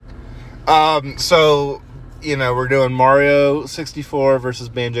So, we're doing Mario 64 versus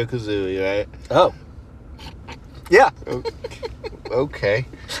Banjo-Kazooie, right? Oh. Yeah. Okay.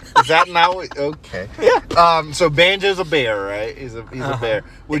 Is that now? Okay. Yeah. So Banjo's a bear, right? He's a bear.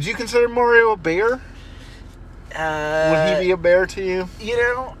 Would you consider Mario a bear? Would he be a bear to you?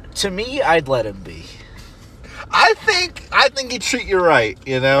 To me, I'd let him be. I think he'd treat you right.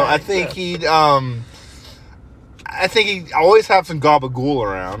 I think he'd. I think he'd always have some gabagool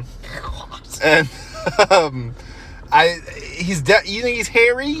around. And you think he's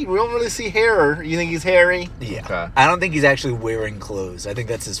hairy? We don't really see hair. You think he's hairy? Yeah. Okay. I don't think he's actually wearing clothes. I think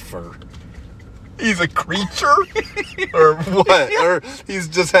that's his fur. He's a creature? Or what? Or he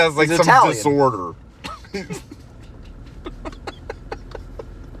just has he's some Italian. disorder.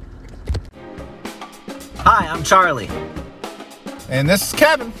 Hi, I'm Charlie. And this is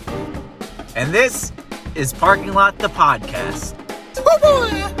Kevin. And this is Parking Lot the Podcast.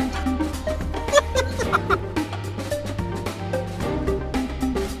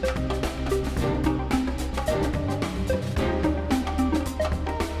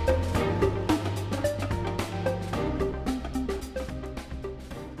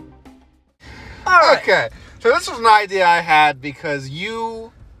 Okay, so this was an idea I had because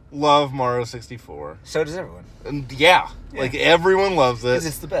you love Mario 64. So does everyone. And yeah, like everyone loves it. Because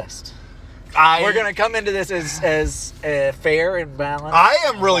it's the best. We're going to come into this as fair and balanced. I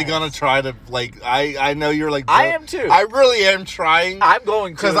am really going to try to, I know you're like... I am too. I really am trying. I'm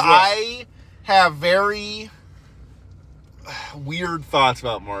going to. Because I have very weird thoughts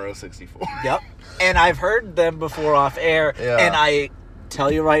about Mario 64. Yep. And I've heard them before off air. Yeah. And I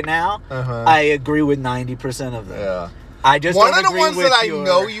tell you right now, I agree with 90% of them. Yeah. I just One don't of the agree ones with that I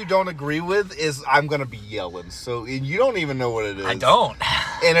know you don't agree with is I'm going to be yelling. So you don't even know what it is. I don't.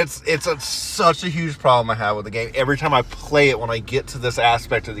 And it's such a huge problem I have with the game. Every time I play it, when I get to this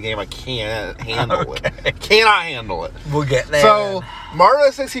aspect of the game, I can't handle it. Cannot handle it. We'll get there. So Mario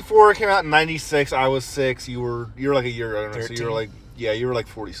 64 came out in 96. I was 6. You're like a year older. So 13. you were like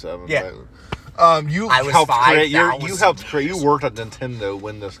 47. Yeah. Right? I was helped 5. create. You helped create. You worked at Nintendo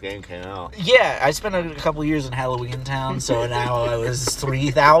when this game came out. Yeah, I spent a couple years in Halloween Town, so now I was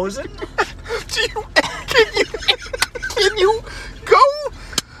 3,000. Can you go?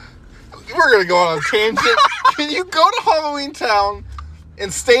 We're gonna go on a tangent. Can you go to Halloween Town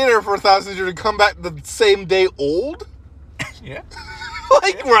and stay there for 1,000 years and come back the same day old? Yeah.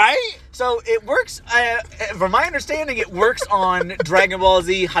 Right? So it works, from my understanding, it works on Dragon Ball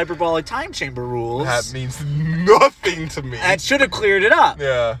Z hyperbolic time chamber rules. That means nothing to me. That should have cleared it up.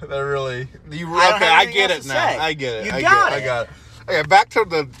 Yeah, that really... I get it now. say. I get it. You got it. I got it. Okay, back to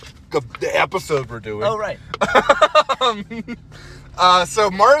the episode we're doing. Oh, right.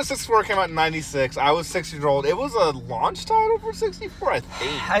 So Mario 64 came out in 96. I was 6 years old. It was a launch title for 64, I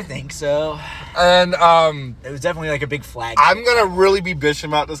think. I think so. And it was definitely like a big flag. I'm going to really be bitching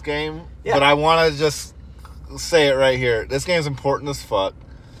about this game, yeah. but I want to just say it right here. This game's important as fuck.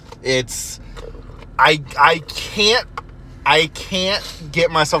 I can't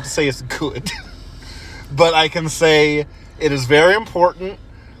get myself to say it's good. But I can say it is very important.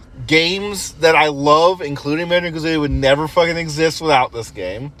 Games that I love, including Banjo-Kazooie, would never fucking exist without this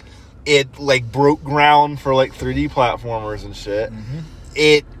game. It, broke ground for, 3D platformers and shit.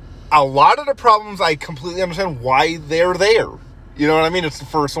 Mm-hmm. A lot of the problems, I completely understand why they're there. You know what I mean? It's the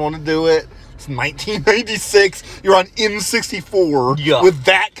first one to do it. It's 1996. You're on N64 with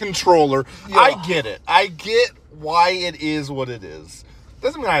that controller. Yeah. I get it. I get why it is what it is.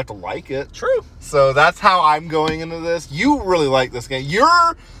 Doesn't mean I have to like it. True. So that's how I'm going into this. You really like this game.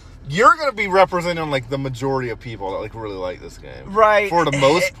 You're going to be representing the majority of people that really like this game. Right. For the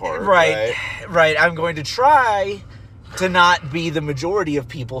most part. Right. I'm going to try to not be the majority of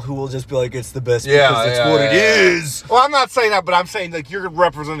people who will just be like, it's the best because it's what it is. Well, I'm not saying that, but I'm saying you're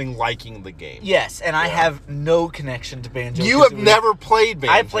representing liking the game. Yes, and I have no connection to Banjo. You have never played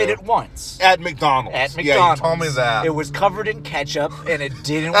Banjo. I played it once. At McDonald's. Yeah, you told me that. It was covered in ketchup, and it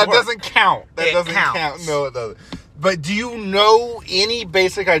didn't work. That doesn't count. It doesn't count. No, it doesn't. But do you know any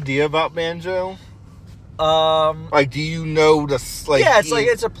basic idea about Banjo? Do you know the Yeah,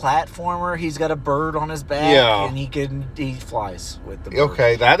 it's a platformer. He's got a bird on his back, and he flies with the bird.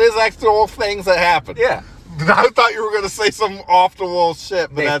 Okay, that is actual things that happen. Yeah, I thought you were going to say some off the wall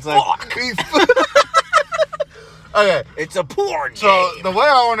shit, but that's okay. It's a porn. So the way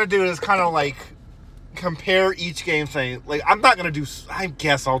I want to do it is kind of compare each game, saying I'm not going to do. I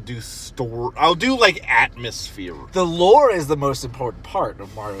guess I'll do I'll do atmosphere. The lore is the most important part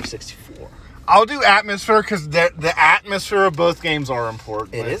of Mario 64. I'll do atmosphere because the atmosphere of both games are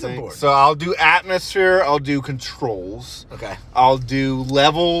important. It is important. So I'll do atmosphere. I'll do controls. Okay. I'll do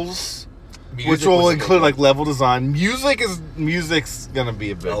levels. which will include like level design. Music's gonna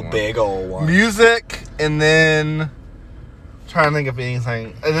be a big one. Big old one. Music, and then trying to think of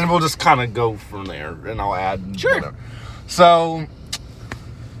anything, and then we'll just kind of go from there, and I'll add. Sure. Whatever. So,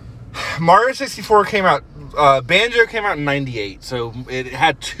 Mario 64 came out. Banjo came out in '98, so it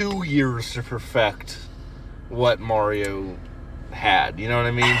had 2 years to perfect what Mario had. You know what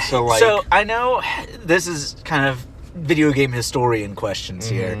I mean? So like, so I know this is kind of video game historian questions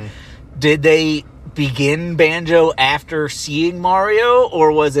here. Did they begin Banjo after seeing Mario,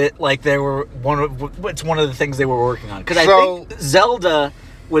 or was it like they were one of the things they were working on? Because I think Zelda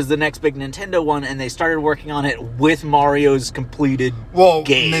was the next big Nintendo one, and they started working on it with Mario's completed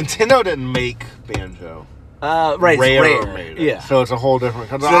game. Nintendo didn't make Banjo. Right, Rare made it. Yeah. So it's a whole different.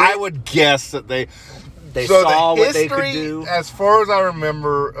 So I would guess that they saw the what they could do. As far as I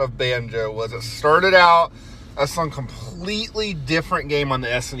remember of Banjo, was it started out as some completely different game on the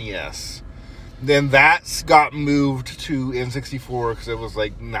SNES. Then that got moved to N64 because it was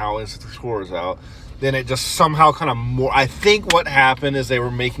like now N64 is out. Then it just somehow kind of more. I think what happened is they were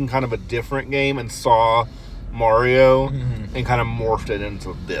making kind of a different game and saw Mario and kind of morphed it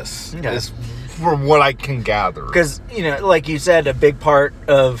into this. Okay. From what I can gather. Because, like you said, a big part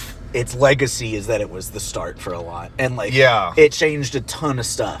of its legacy is that it was the start for a lot. And, like, it changed a ton of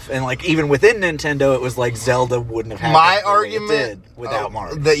stuff. And, like, even within Nintendo, it was like Zelda wouldn't have happened. My argument without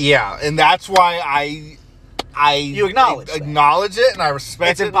Mario. And that's why I you acknowledge it and I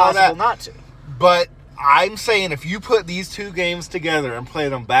respect it. It's impossible not to. But I'm saying if you put these two games together and play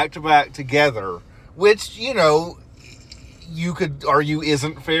them back to back together, which, you could argue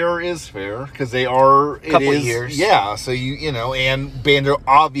isn't fair is fair because they are couple years. Yeah, so and Banjo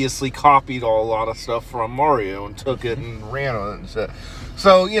obviously copied a lot of stuff from Mario and took it and ran on it and shit.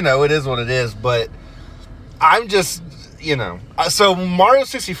 So, it is what it is, but I'm just, so Mario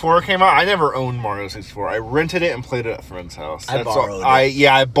 64 came out. I never owned Mario 64. I rented it and played it at a friend's house. I borrowed it.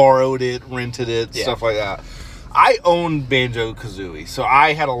 I borrowed it, rented it, stuff like that. I owned Banjo-Kazooie, so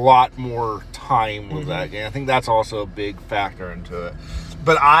I had a lot more time with that game. I think that's also a big factor into it.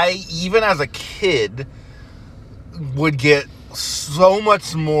 But I, even as a kid, would get so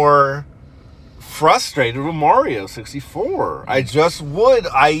much more frustrated with Mario 64. I just would.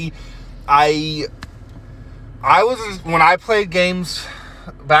 I was, when I played games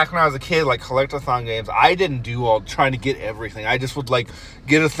back when I was a kid, like collectathon games, I didn't do all trying to get everything. I just would like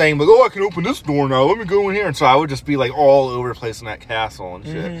get a thing like, I can open this door now, let me go in here. And so I would just be like all over the place in that castle and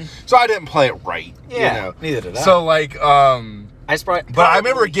shit. So I didn't play it right. Neither did I. So like but I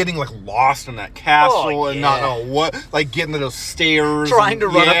remember getting like lost in that castle and not know what, like getting to those stairs, trying to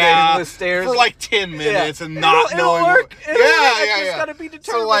run up those stairs for like 10 minutes and not knowing. Work. Yeah. Gotta be determined.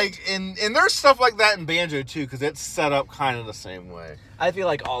 So like, and there's stuff like that in Banjo too, because it's set up kind of the same way. I feel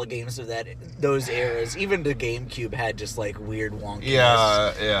like all games of those eras, even the GameCube, had just like weird wonkiness.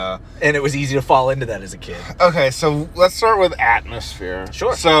 Yeah. And it was easy to fall into that as a kid. Okay, so let's start with atmosphere.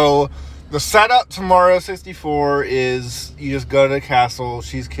 Sure. So the setup to Mario 64 is you just go to the castle,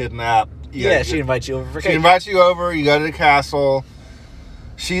 she's kidnapped. She invites you over for cake. She invites you over, you go to the castle,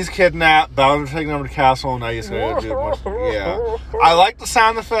 she's kidnapped, Bowser's taking over the castle, and now you just gotta do much. Yeah. I like the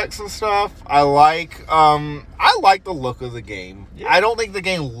sound effects and stuff. I like the look of the game. Yeah. I don't think the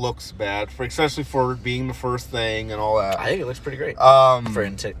game looks bad, especially for being the first thing and all that. I think it looks pretty great. For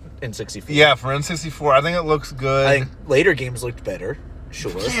N64. Yeah, for N64. I think it looks good. I think later games looked better.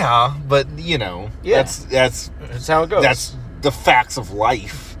 Sure. Yeah, but that's how it goes. That's the facts of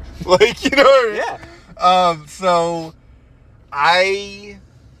life. Like, what I mean? Yeah. So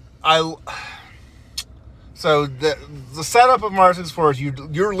so the setup of Mario 64 is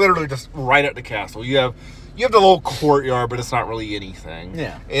you're literally just right at the castle. You have the little courtyard, but it's not really anything.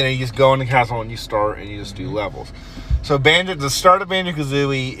 Yeah. And you just go in the castle and you start and you just do levels. So the start of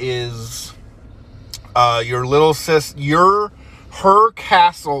Banjo-Kazooie is your little her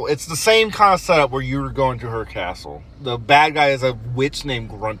castle. It's the same kind of setup where you're going to her castle. The bad guy is a witch named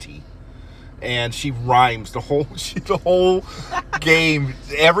Grunty, and she rhymes the whole game.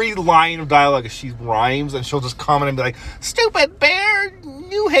 Every line of dialogue she rhymes, and she'll just comment and be like, "Stupid bear,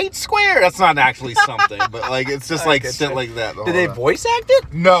 you hate square." That's not actually something, but like it's just like shit like that. Did they voice act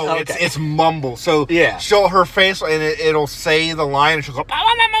it? No, okay. It's mumble. So her face, and it'll say the line, and she'll go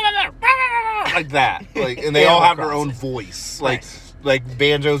like that. Like, and they all have their own voice. Like. Nice. Like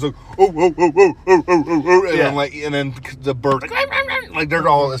Banjo's like and then the bird like they're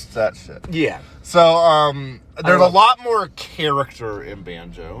all that shit. Yeah. So there's a lot more character in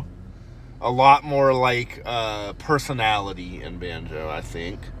Banjo, a lot more like personality in Banjo. I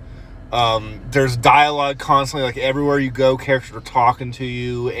think there's dialogue constantly. Like everywhere you go, characters are talking to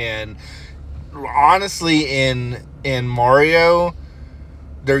you, and honestly, in Mario,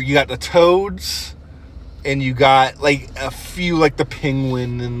 there you got the Toads, and you got like a few like the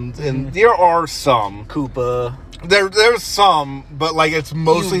Penguin, and there are some Koopa. There's some, but like it's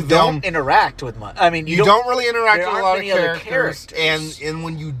mostly You don't interact with much. I mean, you don't really interact there with a aren't lot of many other characters, characters. and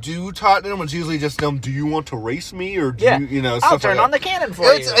when you do talk to them, it's usually just them. Do you want to race me, or do Yeah. you know? I'll Stuff turn like on that. the cannon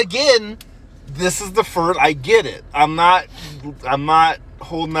for It's you. again. This is the first. I get it. I'm not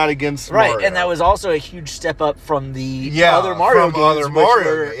holding that against Right, Mario. and that was also a huge step up from the Yeah, other Mario from games, other which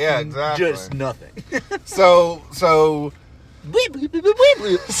Mario were games. Yeah, exactly. just nothing. so. Bleep, bleep, bleep, bleep,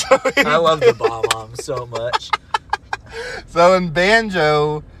 bleep. So I love the bomb so much. So in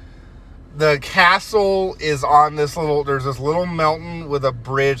Banjo, the castle is on this there's this little mountain with a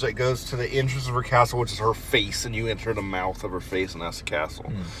bridge that goes to the entrance of her castle, which is her face, and you enter the mouth of her face, and that's the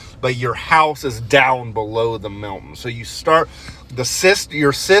castle. But your house is down below the mountain. So you start,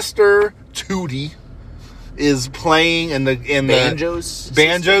 your sister, Tootie, is playing in Banjo's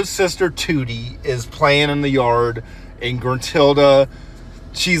sister Tootie is playing in the yard, and Gruntilda,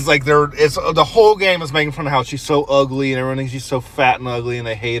 she's like the whole game is making fun of how she's so ugly and everyone thinks she's so fat and ugly and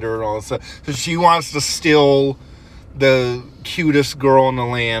they hate her and all that stuff. So she wants to steal the cutest girl in the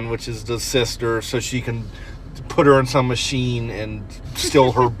land, which is the sister, so she can put her in some machine and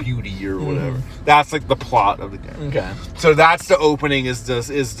steal her beauty or whatever. That's like the plot of the game. Okay. So that's the opening. Is the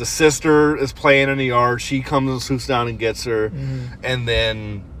sister is playing in the yard. She comes and swoops down and gets her, and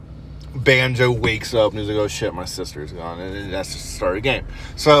then Banjo wakes up and he's like, "Oh shit, my sister's gone," and that's just the start of the game.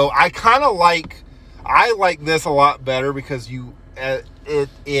 So I kind of like this a lot better because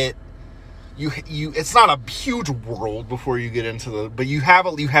it's not a huge world before you get into but you have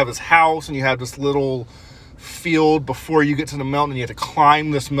his house and you have this little field before you get to the mountain. You have to climb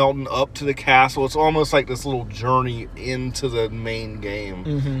this mountain up to the castle. It's almost like this little journey into the main game,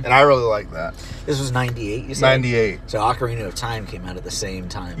 and I really like that. This was 98, you said? 98. So Ocarina of Time came out at the same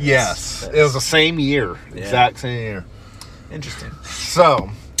time. Yes, it was the same year, Yeah. exact same year. Interesting.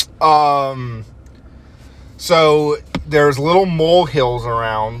 So there's little mole hills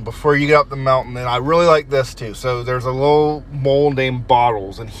around before you get up the mountain, and I really like this too. So there's a little mole named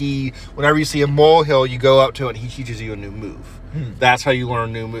Bottles, and whenever you see a mole hill, you go up to it, and he teaches you a new move. That's how you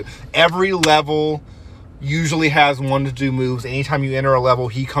learn new moves. Every level usually has 1 to 2 moves. Anytime you enter a level,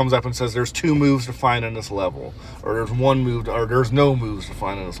 he comes up and says, "There's 2 moves to find in this level," or "There's 1 move," or "There's no moves to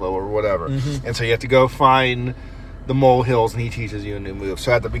find in this level," or whatever. And so you have to go find the mole hills, and he teaches you a new move.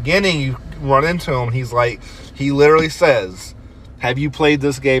 So at the beginning, you run into him, and he literally says, "Have you played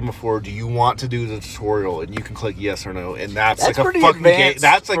this game before? Do you want to do the tutorial?" And you can click yes or no, and that's like a pretty fucking game. advanced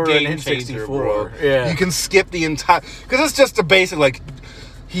That's a for game an changer, N64. bro. Yeah. You can skip the entire, because it's just a basic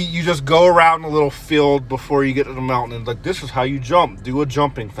you just go around a little field before you get to the mountain, and like, this is how you jump. Do a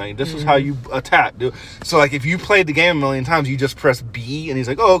jumping thing. This is how you attack. So like, if you played the game a million times, you just press B, and he's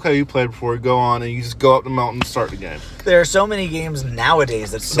like, "Oh, okay, you played before. Go on," and you just go up the mountain and start the game. There are so many games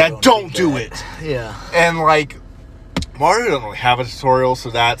nowadays that don't do it. Yeah. And like, Mario doesn't really have a tutorial,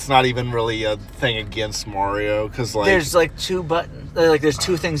 so that's not even really a thing against Mario, because like, There's like 2 buttons. Like there's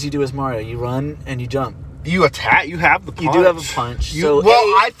 2 things you do as Mario. You run and you jump. you attack, you have the punch. You do have a punch. So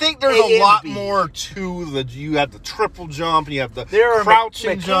I think there's A a and lot B. more to you have the triple jump, and you have the There are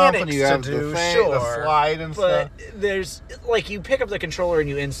crouching jump, and mechanics you have to the do, thing, sure, the slide and but stuff. there's like, you pick up the controller and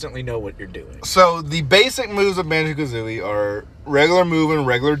you instantly know what you're doing. So the basic moves of Banjo-Kazooie are regular moving,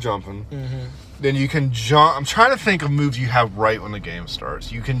 regular jumping. Then you can jump. I'm trying to think of moves you have right when the game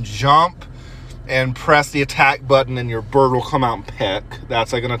starts. You can jump and press the attack button, and your bird will come out and peck.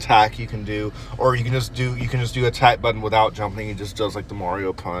 That's like an attack you can do. Or you can just do attack button without jumping. It just does like the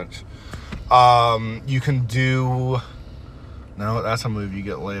Mario punch. You can do, no, that's a move you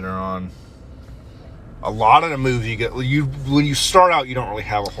get later on. A lot of the moves you get, when you start out, you don't really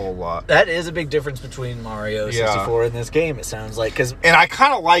have a whole lot. That is a big difference between Mario 64 and this game, it sounds like, because And I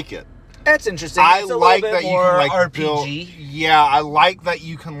kind of like it. that's interesting. I It's a like little bit that you more can like RPG. build. Yeah, I like that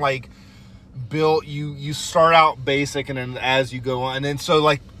you can like build. You start out basic, and then as you go on, and then so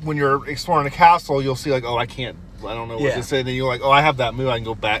like when you're exploring the castle, you'll see like, oh, I don't know what to say. And then you're like, oh, I have that move. I can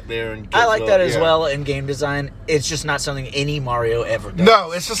go back there and. I like that as well in game design. It's just not something any Mario ever does.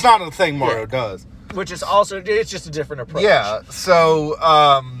 No, it's just not a thing Mario does. Which is also, it's just a different approach. Yeah. So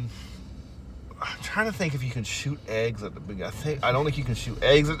I'm trying to think if you can shoot eggs at the beginning. I don't think you can shoot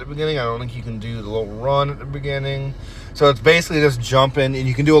eggs at the beginning. I don't think you can do the little run at the beginning. So it's basically just jumping, and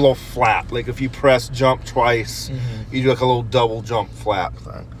you can do a little flap. Like if you press jump twice, you do like a little double jump flap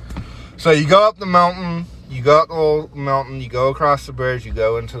thing. So you go up the mountain, you go up the little mountain, you go across the bridge, you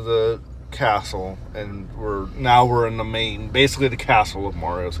go into the castle, and we're in the main, basically the castle of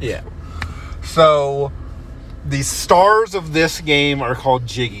Mario 64. Yeah. So the stars of this game are called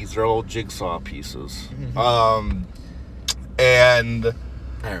jiggies. They're little jigsaw pieces. And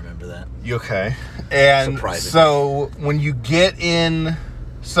I remember that. you okay? And Surprising. so when you get in,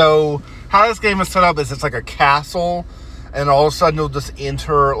 so how this game is set up is it's like a castle, and all of a sudden you'll just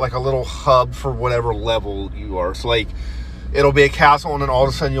enter like a little hub for whatever level you are. So like it'll be a castle, and then all of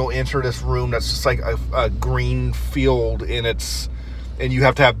a sudden you'll enter this room that's just like a green field, and you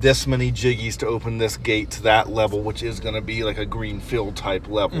have to have this many jiggies to open this gate to that level, which is going to be like a green field type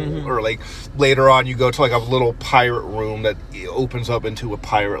level. Or like later on you go to like a little pirate room that opens up into a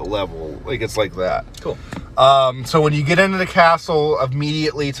pirate level. Like it's like that. Cool. So when you get into the castle,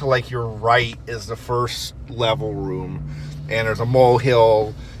 immediately to like your right is the first level room, and there's a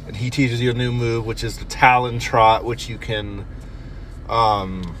molehill, and he teaches you a new move, which is the Talon Trot, which you can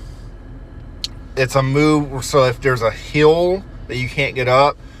it's a move, so if there's a hill that you can't get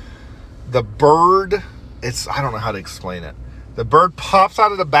up, the bird, I don't know how to explain it. The bird pops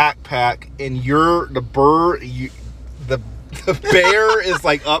out of the backpack, and the bear is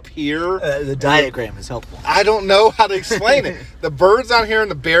like up here. The diagram is helpful. I don't know how to explain it. The bird's down here, and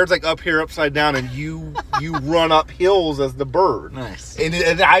the bear's like up here, upside down, and you run up hills as the bird. Nice.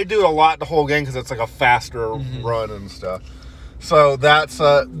 And I do it a lot the whole game because it's like a faster run and stuff. So that's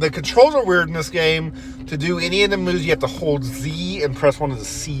the controls are weird in this game. To do any of the moves, you have to hold Z and press one of the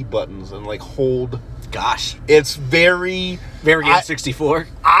C buttons and like hold. Gosh. It's very N64.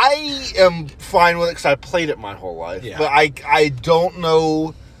 I am fine with it because I played it my whole life. Yeah. But I don't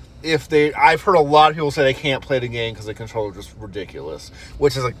know if I've heard a lot of people say they can't play the game because the controller is just ridiculous,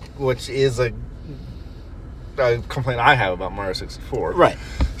 which is a complaint I have about Mario 64. Right.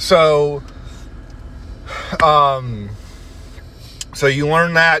 So, so you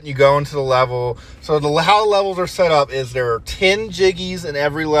learn that, and you go into the level. So how the levels are set up is there are 10 jiggies in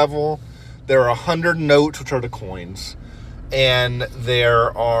every level. There are 100 notes, which are the coins. And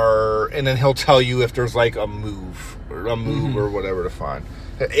then he'll tell you if there's like a move or whatever to find.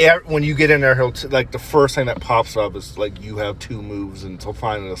 When you get in there, he'll like the first thing that pops up is like you have 2 moves until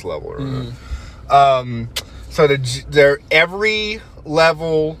finding this level. Or so every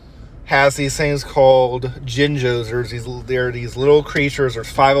level has these things called Jinjos. There are these little creatures. There's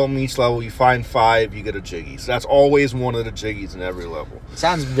 5 of them each level. You find 5, you get a jiggy. So that's always one of the jiggies in every level.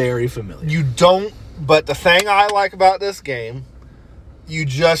 Sounds very familiar. But the thing I like about this game, you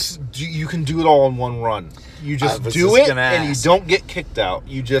can do it all in one run. You just do it, and you don't get kicked out.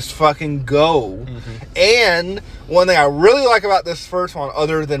 You just fucking go. And one thing I really like about this first one,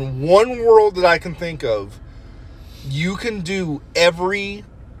 other than one world that I can think of, you can do every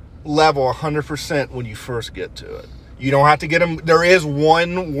level 100% when you first get to it. You don't have to get them. There is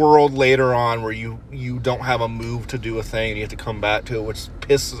one world later on where you don't have a move to do a thing, and you have to come back to it, which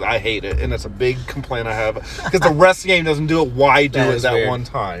I hate it, and it's a big complaint I have because the rest of the game doesn't do it. Why do it that one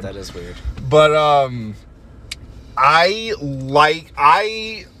time? That is weird. But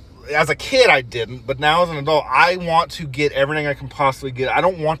as a kid I didn't, but now as an adult I want to get everything I can possibly get. I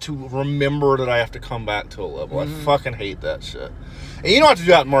don't want to remember that I have to come back to a level. I fucking hate that shit. And you don't have to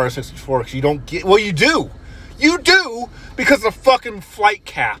do that in Mario 64 because you don't get... Well, you do. You do because of the fucking flight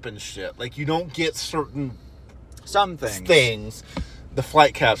cap and shit. Like, you don't get certain... Some things. The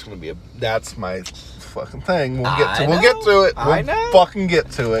flight cap's going to be that's my fucking thing. We'll get to it. We'll fucking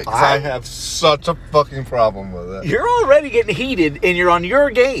get to it because I have such a fucking problem with it. You're already getting heated and you're on your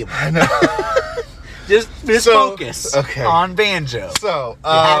game. I know. just focus on Banjo. So,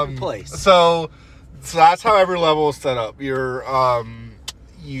 you have a place. So that's how every level is set up. You're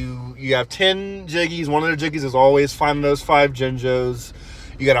you have 10 jiggies. One of the jiggies is always finding those 5 Jinjos.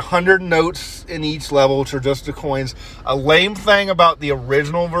 You got 100 notes in each level, which are just the coins. A lame thing about the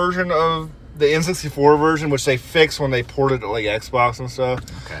original version of the N64 version, which they fixed when they ported it to like Xbox and stuff.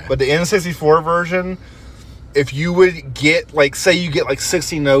 Okay. But the N64 version, if you would get say you get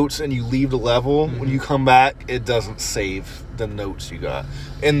 60 notes and you leave the level, when you come back, it doesn't save the notes you got.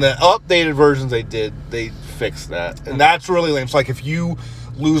 In the updated versions they fixed that. And that's really lame. It's like if you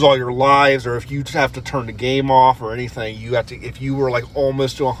lose all your lives, or if you have to turn the game off or anything, you have to. If you were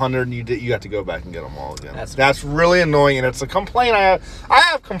almost to 100, and you have to go back and get them all again. That's really annoying, and it's a complaint I have. I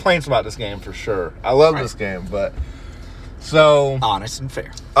have complaints about this game for sure. I love this game, but so honest and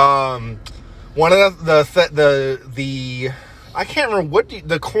fair. One of the I can't remember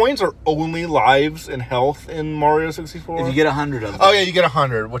the coins are only lives and health in Mario 64. If you get 100 of them. Oh yeah, you get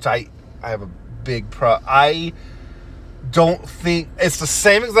 100, which I have a big I don't think it's the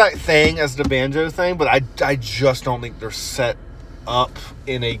same exact thing as the Banjo thing, but I just don't think they're set up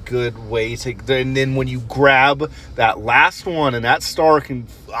in a good way and then when you grab that last one and that star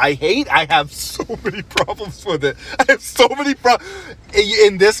I have so many problems with it. I have so many problems.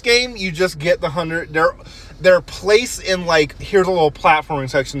 In this game, you just get the 100. They're placed in, like, here's a little platforming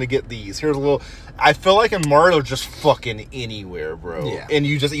section to get these. Here's a little... I feel like in Mario, just fucking anywhere, bro. Yeah. And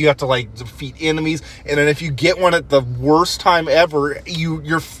you have to, like, defeat enemies. And then if you get one at the worst time ever,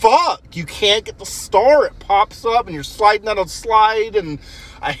 you're fucked. You can't get the star. It pops up and you're sliding down a slide, and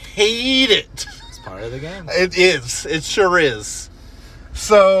I hate it. It's part of the game. It is. It sure is.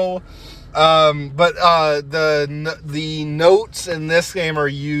 So, the notes in this game are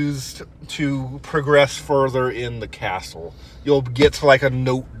used to progress further in the castle. You'll get to, like, a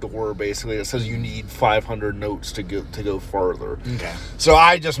note door, basically. It says you need 500 notes to go farther. Okay. So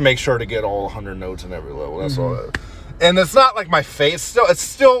I just make sure to get all 100 notes in every level. That's all. And it's not like my face. It's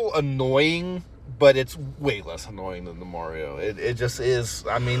still annoying, but it's way less annoying than the Mario. It just is.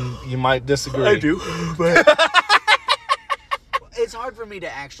 I mean, you might disagree. I do, but... It's hard for me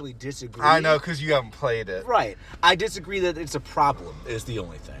to actually disagree. I know, because you haven't played it. Right. I disagree that it's a problem, is the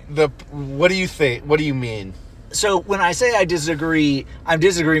only thing. What do you think? What do you mean? So when I say I disagree, I'm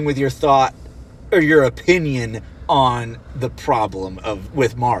disagreeing with your thought or your opinion on the problem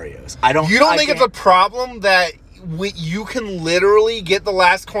with Mario's. You don't think it's a problem that you can literally get the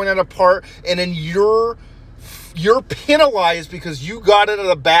last coin out of part, and then you're penalized because you got it at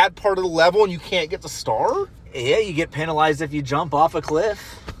a bad part of the level and you can't get the star? Yeah, you get penalized if you jump off a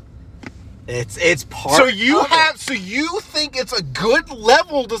cliff. It's part. So you think it's a good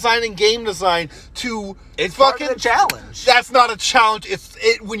level design and game design to it's fucking part of the challenge. That's not a challenge.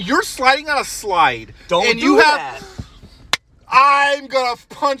 When you're sliding on a slide. Don't do that. I'm gonna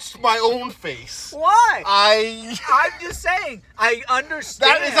punch my own face. Why? I'm just saying. I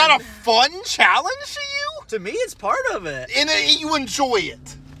understand. Is that a fun challenge to you? To me, it's part of it. And you enjoy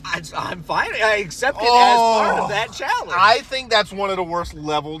it. I'm fine. I accept it as part of that challenge. I think that's one of the worst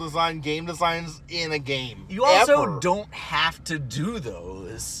level game designs in a game. You also don't have to do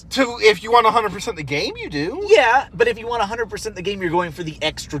those. If you want 100% the game, you do. Yeah, but if you want 100% the game, you're going for the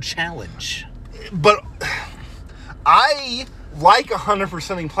extra challenge. But I like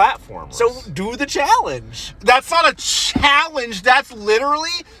 100%ing platformers. So do the challenge. That's not a challenge. That's literally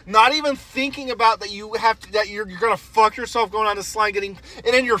not even thinking about that you're gonna fuck yourself going on the slide and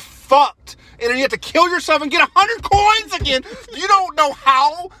then you're fucked. And then you have to kill yourself and get 100 coins again. You don't know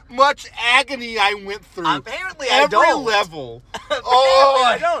how much agony I went through. Apparently I don't. Every level.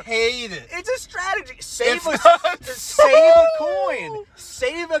 I don't. Hate it. It's a strategy. Save a coin.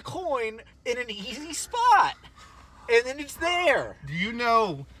 Save a coin in an easy spot. And then it's there. Do you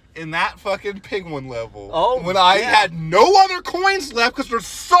know, in that fucking Penguin level, when I had no other coins left because they're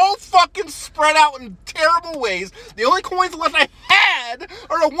so fucking spread out in terrible ways, the only coins left I had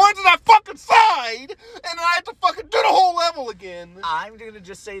are the ones that I fucking side, and then I have to fucking do the whole level again. I'm going to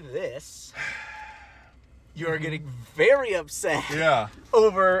just say this. You're getting very upset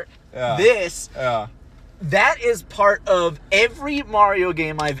over this. Yeah. That is part of every Mario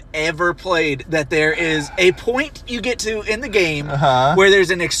game I've ever played, that there is a point you get to in the game where there's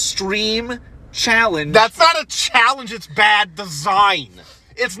an extreme challenge. That's not a challenge, it's bad design.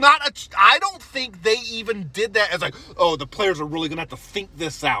 It's not I don't think they even did that as like, oh, the players are really gonna have to think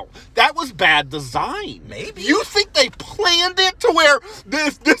this out. That was bad design. Maybe. You think they planned it to where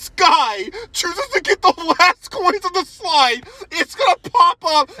this guy chooses to get the last coins of the slide, it's gonna pop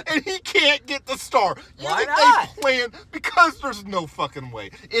up and he can't get the star. You Why think not? they planned? Because there's no fucking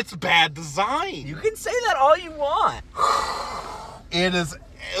way. It's bad design. You can say that all you want. It is.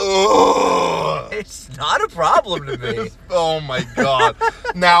 Ugh. It's not a problem to me. Oh my god.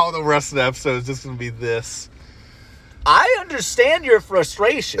 Now the rest of the episode is just going to be this. I understand your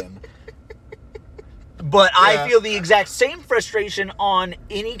frustration, but I feel the exact same frustration on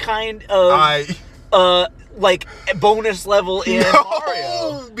any kind of like bonus level in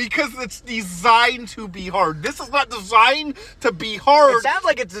Mario. Because it's designed to be hard. This is not designed to be hard. It sounds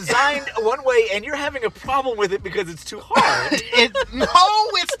like it's designed one way and you're having a problem with it because it's too hard.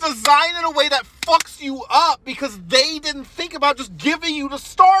 It's designed in a way that fucks you up because they didn't think about just giving you the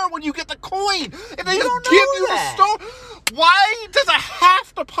star when you get the coin. And they just give you the star. Why does it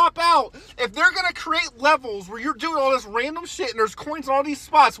have to pop out? If they're going to create levels where you're doing all this random shit and there's coins in all these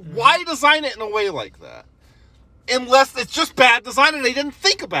spots, why design it in a way like that? Unless it's just bad design and they didn't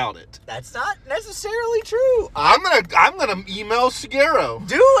think about it. That's not necessarily true. I'm gonna email Shigeru.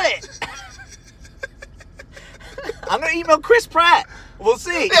 Do it. I'm gonna email Chris Pratt. We'll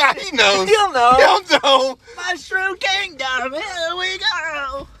see. Yeah, he knows. He'll know. He'll know. Mushroom Kingdom. Here we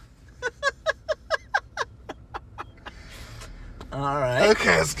go. All right.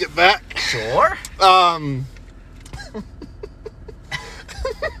 Okay, let's get back. Sure.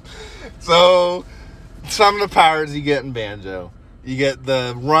 So, some of the powers you get in Banjo. You get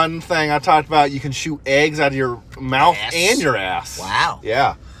the run thing I talked about. You can shoot eggs out of your mouth and your ass. Wow.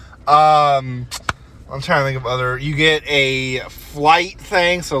 Yeah. I'm trying to think of other. You get a flight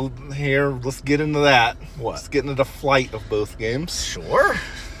thing. So here, let's get into that. What? Let's get into the flight of both games. Sure.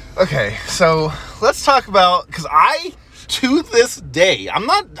 Okay, so let's talk about, because to this day,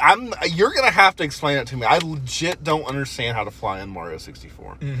 you're going to have to explain it to me. I legit don't understand how to fly in Mario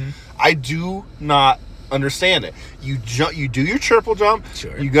 64. Mm-hmm. I do not understand it. You do your triple jump,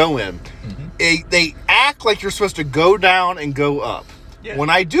 Sure. you go in. Mm-hmm. They act like you're supposed to go down and go up. Yeah. When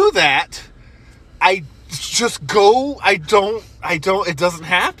I do that, I just go, it doesn't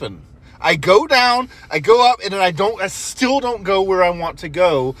happen. I go down, I go up, and then I still don't go where I want to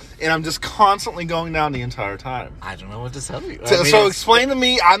go, and I'm just constantly going down the entire time. I don't know what to tell you. So explain to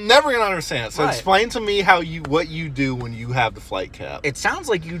me, I'm never going to understand it. So Right. explain to me what you do when you have the flight cap. It sounds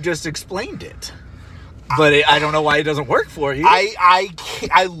like you just explained it. But I don't know why it doesn't work for you.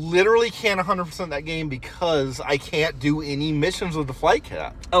 I literally can't 100% that game because I can't do any missions with the flight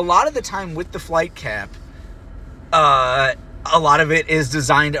cap. A lot of the time with the flight cap, a lot of it is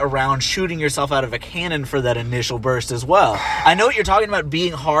designed around shooting yourself out of a cannon for that initial burst as well. I know what you're talking about,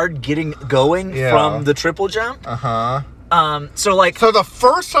 being hard, getting going from the triple jump. Uh-huh. So the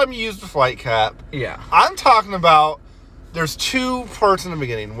first time you use the flight cap, yeah. I'm talking about, there's two parts in the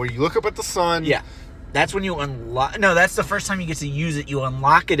beginning where you look up at the sun. Yeah. That's when you unlock... No, that's the first time you get to use it. You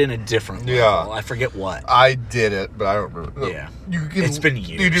unlock it in a different level. Yeah. I forget what. I did it, but I don't remember. Yeah. It's been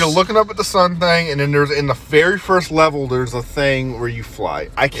years. You do the looking up at the sun thing, and then in the very first level, there's a thing where you fly.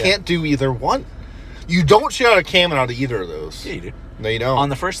 I can't do either one. You don't shoot out a cannon out of either of those. Yeah, you do. No, you don't. On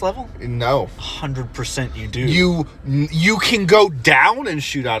the first level? No. 100% you do. You can go down and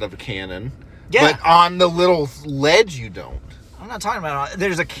shoot out of a cannon. Yeah. But on the little ledge, you don't. I'm not talking about...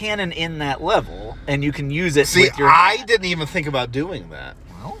 There's a cannon in that level, and you can use it See, with your... I didn't even think about doing that.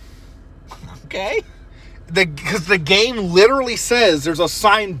 Well, okay. Because the game literally says there's a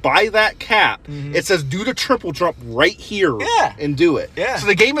sign by that cap. Mm-hmm. It says do the triple jump right here and do it. Yeah. So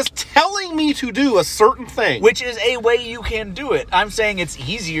the game is telling me to do a certain thing. Which is a way you can do it. I'm saying it's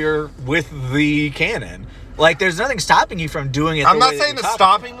easier with the cannon. Like, there's nothing stopping you from doing it. I'm not saying it's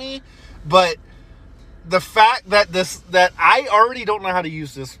stopping me, but the fact that I already don't know how to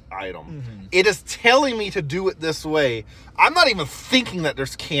use this item, it is telling me to do it this way. I'm not even thinking that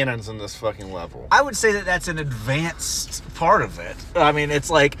there's cannons in this fucking level. I would say that that's an advanced part of it. I mean, it's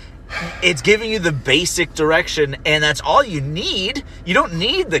like, it's giving you the basic direction, and that's all you need. You don't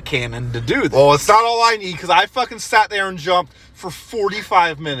need the cannon to do this. Well, it's not all I need, because I fucking sat there and jumped for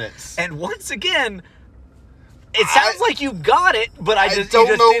 45 minutes. And once again... It sounds like you got it, but I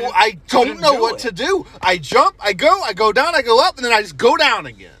don't know what to do. I jump, I go down, I go up, and then I just go down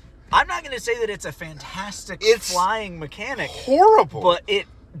again. I'm not going to say that it's a fantastic flying mechanic. Horrible. But it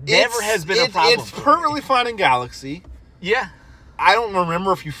never has been a problem. It's perfectly fine in Galaxy. Yeah. I don't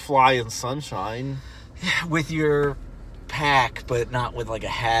remember if you fly in Sunshine. With your pack, but not with like a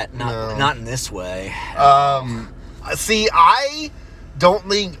hat. Not in this way. See, I don't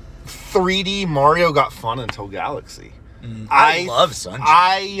think 3D Mario got fun until Galaxy. I love Sunshine.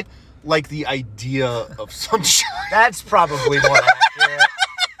 I like the idea of Sunshine. That's probably more accurate.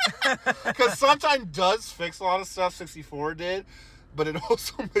 Because Sunshine does fix a lot of stuff 64 did, but it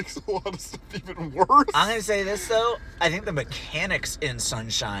also makes a lot of stuff even worse. I'm going to say this, though. I think the mechanics in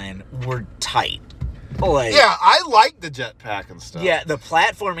Sunshine were tight. Like, yeah, I like the jetpack and stuff. Yeah, the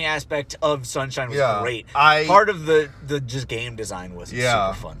platforming aspect of Sunshine was great. Part of the just game design was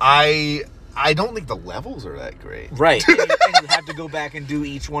super fun. I don't think the levels are that great. Right. and you have to go back and do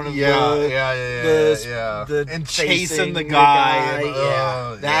each one of the and chasing the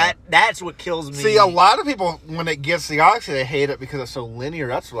guy. That's what kills me. See, a lot of people, when it gets to Galaxy, they hate it because it's so linear.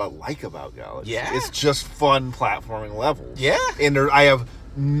 That's what I like about Galaxy. Yeah. It's just fun platforming levels. Yeah. And I have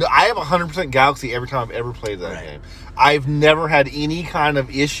 100% Galaxy every time I've ever played that game. I've never had any kind of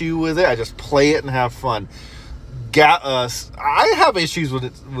issue with it. I just play it and have fun. I have issues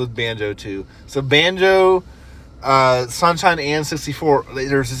with Banjo too. So Banjo, Sunshine, and 64,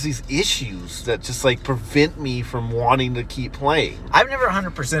 there's just these issues that just like prevent me from wanting to keep playing. I've never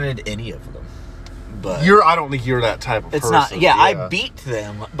 100%ed any of them. But I don't think you're that type of person. It's not. Yeah, I beat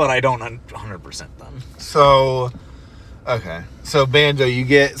them, but I don't 100% them. So, okay. So Banjo,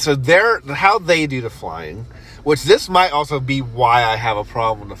 how they do the flying. Which this might also be why I have a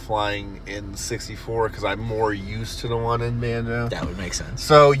problem with the flying in 64, because I'm more used to the one in Banjo. That would make sense.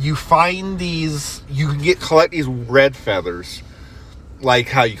 So you find you can collect these red feathers like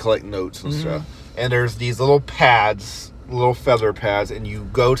how you collect notes and stuff. And there's these little pads, little feather pads, and you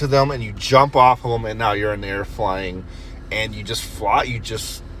go to them and you jump off of them, and now you're in the air flying, and you just fly. You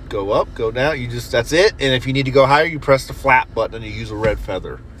just go up, go down. That's it. And if you need to go higher, you press the flap button and you use a red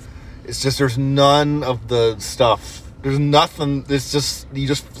feather. It's just there's none of the stuff. There's nothing. It's just you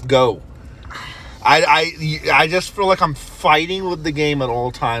just go. I just feel like I'm fighting with the game at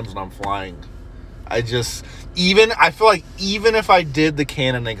all times when I'm flying. I feel like even if I did the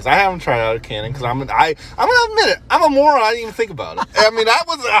cannon thing, because I haven't tried out a cannon, because I'm gonna admit it, I'm a moron. I didn't even think about it. I mean, that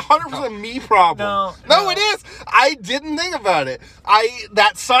was 100% me problem. No, it is. I didn't think about it.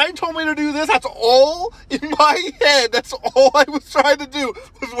 That sign told me to do this. That's all in my head. That's all I was trying to do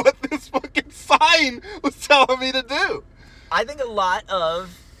was what this fucking sign was telling me to do. I think a lot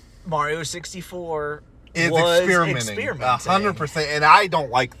of Mario 64 was experimenting. 100%, and I don't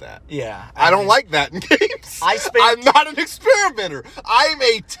like that. Yeah. I don't like that in games. I'm not an experimenter. I'm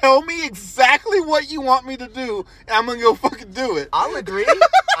a tell me exactly what you want me to do, and I'm going to go fucking do it. I'll agree.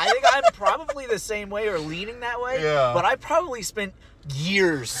 I think I'm probably the same way or leaning that way. Yeah. But I probably spent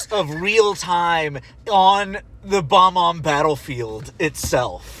years of real time on the Bomb-On battlefield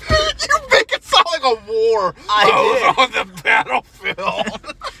itself. You make it sound like a war. I did. On the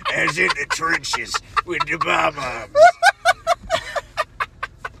battlefield. As in the trenches with the bomb-bombs.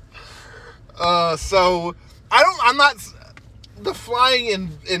 So I'm not. The flying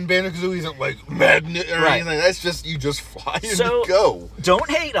in Banjo-Kazooie isn't like magnet or anything. That's just you just fly and go. Don't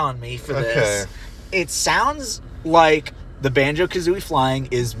hate on me for this. It sounds like the Banjo-Kazooie flying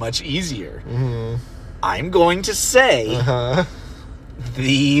is much easier. Mm-hmm. I'm going to say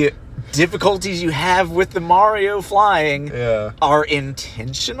the difficulties you have with the Mario flying are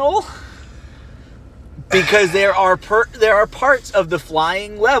intentional, because there are parts of the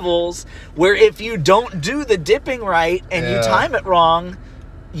flying levels where if you don't do the dipping right and you time it wrong,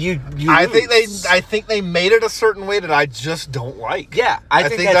 you I lose. think they made it a certain way that I just don't like. Yeah, I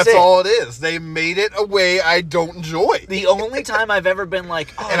think that's all it is. They made it a way I don't enjoy. The only time I've ever been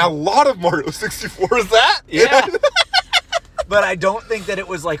like, and a lot of Mario 64 is that. Yeah. But I don't think that it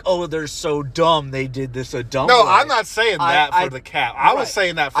was like, oh, they're so dumb, they did this a dumb way. I'm not saying that for the cap. I was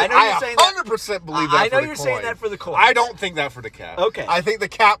saying that for I 100% believe that for the coin. I know you're saying that for the coin. I don't think that for the cap. Okay. I think the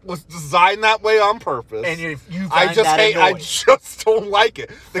cap was designed that way on purpose. And you find I just that hate. annoying. I just don't like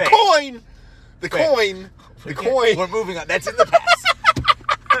it. The coin. We're moving on. That's in the past.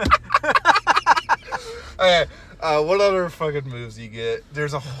 Okay. What other fucking moves you get?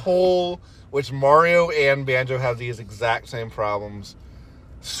 There's a whole, which Mario and Banjo have these exact same problems.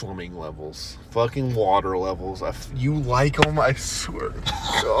 Swimming levels. Fucking water levels. You like them? I swear to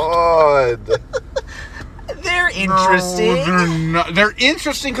God. They're interesting. No, they're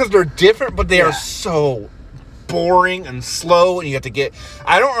interesting because they're different, but they are so boring and slow, and you have to get...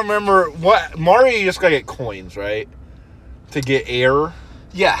 I don't remember what... Mario, you just gotta get coins, right? To get air.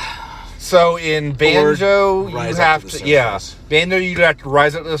 Yeah. So in Banjo, you have to... Yeah. Banjo, you have to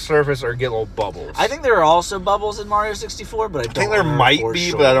rise up to the surface or get little bubbles. I think there are also bubbles in Mario 64, but I think there might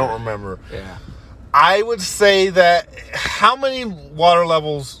be, but I don't remember. Yeah. I would say that... How many water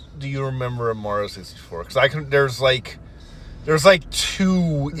levels do you remember in Mario 64? Because there's like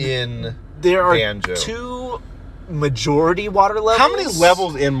 2 in there are Banjo. 2 majority water levels. How many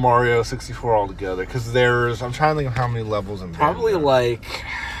levels in Mario 64 altogether? Because I'm trying to think of how many levels in probably Banjo. Like,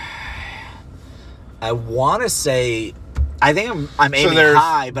 I want to say, I think I'm aiming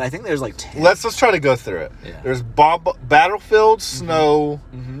high, but I think there's like 10. Let's try to go through it. Yeah. There's Battlefield, Snow,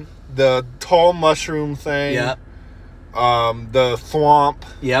 the tall mushroom thing. Yep. The Thwomp.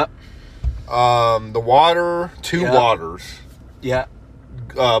 Yep. The water, 2 waters. Yep.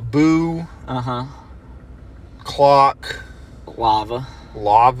 Boo. Clock.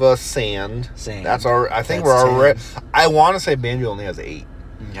 Lava, sand. That's our... I think we're already... I want to say Banjo only has 8.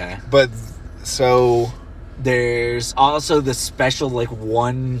 Okay. But, so... There's also the special, like,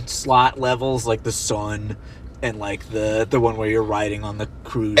 1 slot levels, like the sun, and, like, the one where you're riding on the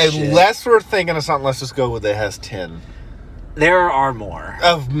cruise ship. Unless we're thinking of something, let's just go with it has 10. There are more.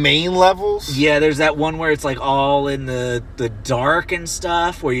 Of main levels? Yeah, there's that one where it's, like, all in the dark and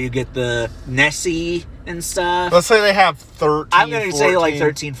stuff, where you get the Nessie and stuff. Let's say they have 13, I'm going to say, like,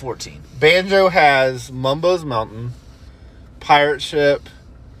 13, 14. Banjo has Mumbo's Mountain, Pirate Ship,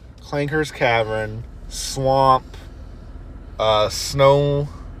 Clanker's Cavern, Swamp, Snow,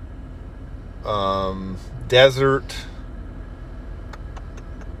 Desert,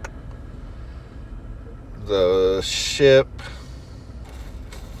 the ship,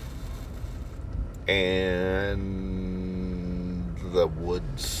 and the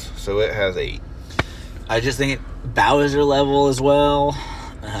woods. So it has 8. I just think Bowser level as well.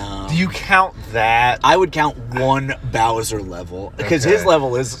 Do you count that? I would count one Bowser level because his Okay.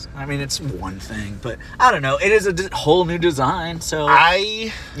 level is, I mean, it's one thing, but I don't know. It is a whole new design, so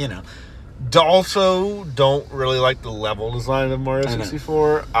I you know. also don't really like the level design of Mario I know.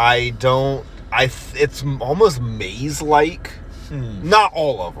 64. It's almost maze-like. Not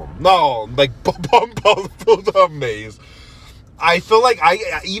all of them. No, like Bum Maze. I feel like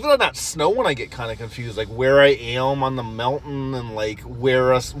even on that snow one, I get kind of confused, like where I am on the mountain and like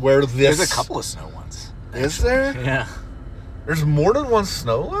where this. There's a couple of snow ones. Is there? Yeah. There's more than one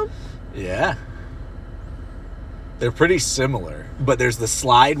snow one? Yeah. They're pretty similar, but there's the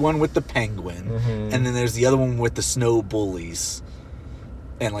slide one with the penguin, and then there's the other one with the snow bullies.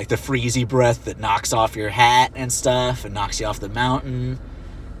 And like the freezy breath that knocks off your hat and stuff and knocks you off the mountain.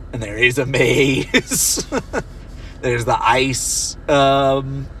 And there is a maze. There's the ice stuff,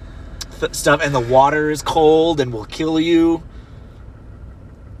 and the water is cold and will kill you.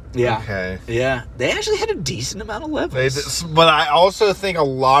 Yeah. Okay. Yeah. They actually had a decent amount of levels. But I also think a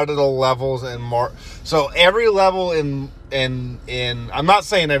lot of the levels in so every level in I'm not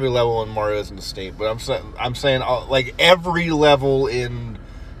saying every level in Mario isn't distinct, but I'm saying like every level in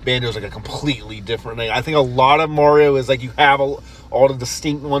Banjo is like a completely different thing. I think a lot of Mario is like you have all the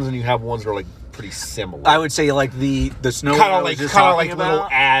distinct ones and you have ones that are like pretty similar. I would say like the snow kind one of like little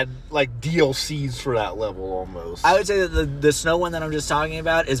like DLCs for that level almost. I would say that the snow one that I'm just talking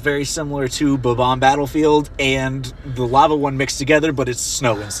about is very similar to Bob-omb Battlefield and the lava one mixed together, but it's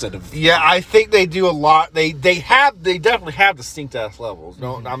snow instead of... Yeah, I think they do a lot. They definitely have distinct ass levels.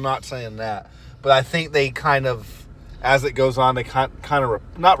 No, I'm not saying that, but I think they kind of, as it goes on, they kind of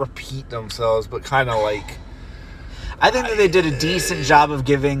not repeat themselves, but kind of like. I think that they did a decent job of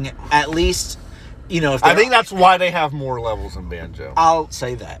giving at least, you know, if I think that's why they have more levels in Banjo. I'll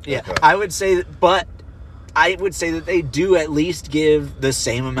say that. Yeah. Okay. I would say that they do at least give the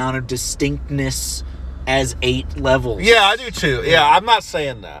same amount of distinctness as 8 levels. Yeah, I do too. Yeah, I'm not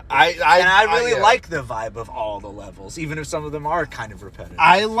saying that. I really like the vibe of all the levels, even if some of them are kind of repetitive.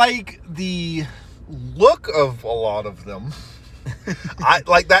 I like the look of a lot of them. I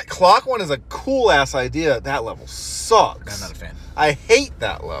like that clock one is a cool ass idea. That level sucks. I'm not a fan. I hate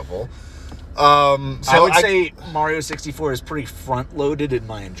that level. So I would say Mario 64 is pretty front loaded in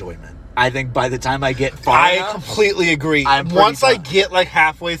my enjoyment. I think by the time I get far I enough, completely agree. I'm pretty Once I fine. get like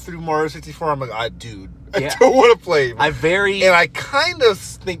halfway through Mario 64, I'm like, I Yeah. don't want to play. I very and I kind of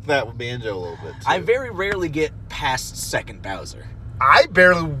think that with Banjo a little bit too. I very rarely get past second Bowser. I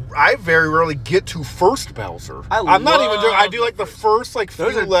very rarely get to first Bowser. I'm not even joking. I do like the first like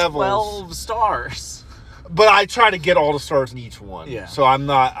Those few are levels, 12 stars. but I try to get all the stars in each one. Yeah. So I'm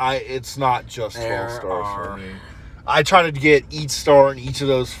not. It's not just 12 There stars are- for me. I try to get each star in each of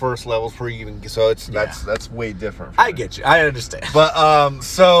those first levels for even. So that's way different. For I me. get you. I understand. But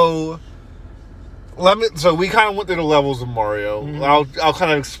so we kind of went through the levels of Mario. I'll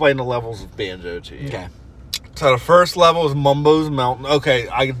kind of explain the levels of Banjo to you. Okay. So the first level is Mumbo's Mountain. Okay,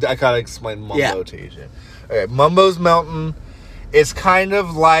 I gotta explain Mumbo to you. Okay, Mumbo's Mountain is kind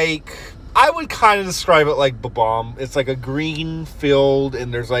of like, I would kind of describe it like Bob-omb. It's like a green field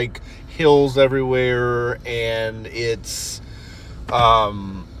and there's like hills everywhere, and it's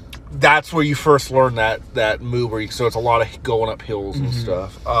that's where you first learn that move so it's a lot of going up hills and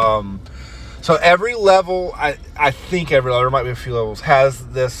stuff. So every level, I think every level, there might be a few levels, has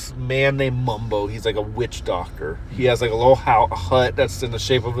this man named Mumbo. He's like a witch doctor. He has like a little hut that's in the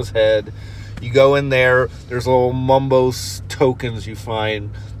shape of his head. You go in there, there's little Mumbo's tokens you find.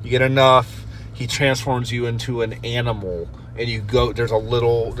 You get enough, he transforms you into an animal. And you go, there's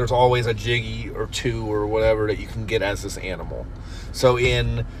always a Jiggy or two or whatever that you can get as this animal.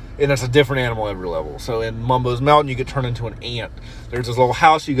 And it's a different animal every level. So in Mumbo's Mountain, you get turned into an ant. There's this little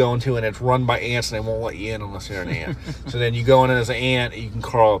house you go into, and it's run by ants, and they won't let you in unless you're an ant. So then you go in as an ant, and you can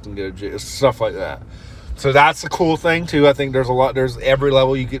crawl up and get a Jiggy, stuff like that. So that's a cool thing, too. I think there's every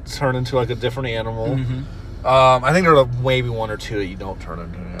level you get turned into like a different animal. I think there's maybe one or two that you don't turn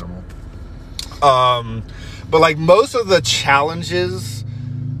into an animal. But like most of the challenges,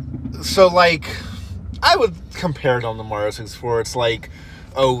 so like I would compare it on the Mario 64. It's like,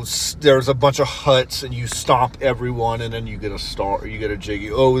 there's a bunch of huts and you stomp everyone and then you get a star, you get a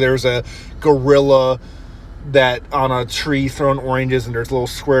Jiggy. Oh, there's a gorilla that on a tree throwing oranges, and there's little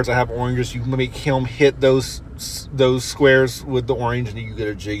squares that have oranges. You make him hit those squares with the orange and you get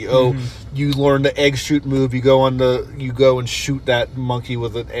a Jiggy. You learn the egg shoot move. You go and shoot that monkey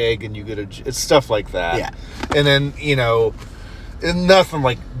with an egg and you get it's stuff like that. Yeah. And then, nothing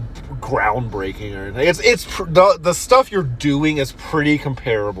like groundbreaking or anything. The stuff you're doing is pretty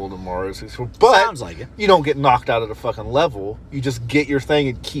comparable to Mario 64, but Sounds like it. you don't get knocked out of the fucking level. You just get your thing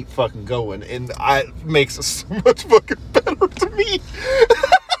and keep fucking going, and it makes it so much fucking better to me.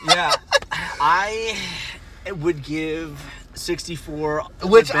 Yeah, I would give 64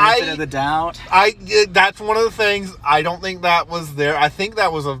 Which the benefit of the doubt. That's one of the things. I don't think that was there. I think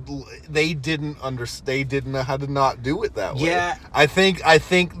that was they didn't know how to not do it that way. Yeah. I think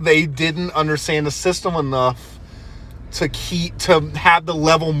they didn't understand the system enough to have the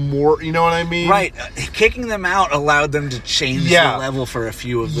level more, you know what I mean? Right. Kicking them out allowed them to change the level for a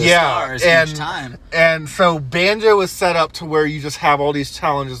few of the stars each time. And so Banjo is set up to where you just have all these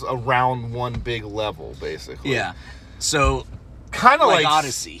challenges around one big level, basically. Yeah. So kind of like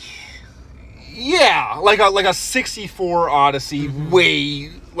Odyssey. Yeah, like a 64 Odyssey,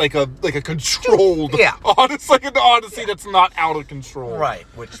 way like a controlled Odyssey, like an Odyssey that's not out of control. Right,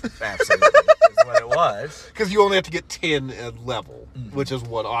 which absolutely is what it was. Because you only have to get 10 a level, which is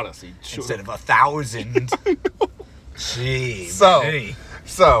what Odyssey should. Instead of 1,000. Gee.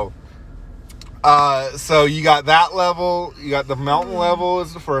 So you got that level. You got the mountain level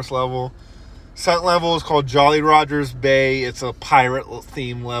is the first level. Second level is called Jolly Rogers Bay. It's a pirate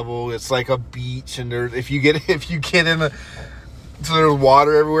theme level. It's like a beach, and if you get in so there's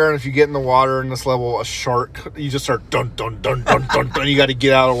water everywhere, and if you get in the water in this level, a shark, you just start dun dun dun dun dun dun. You got to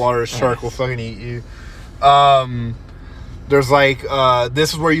get out of the water. A shark will fucking eat you. There's like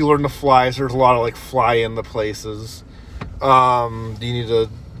this is where you learn to fly. So there's a lot of like fly into places. Do you need to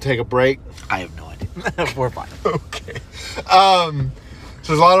take a break? I have no idea. We're fine. Okay.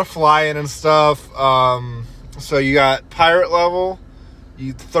 So there's a lot of flying and stuff. So you got pirate level.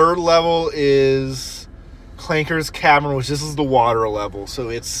 Third level is Clanker's Cavern, which this is the water level. So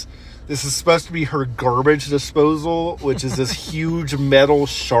this is supposed to be her garbage disposal, which is this huge metal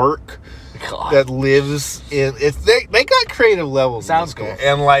shark that lives in. They got creative levels. Sounds cool.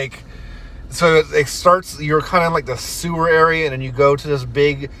 And like, so it starts. You're kind of like the sewer area, and then you go to this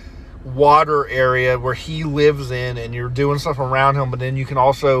big water area where he lives in, and you're doing stuff around him, but then you can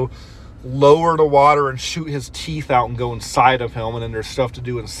also lower the water and shoot his teeth out and go inside of him, and then there's stuff to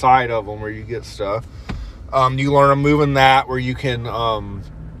do inside of him where you get stuff. You learn a move in that where you can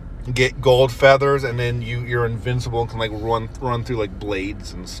get gold feathers, and then you're invincible and can like run through like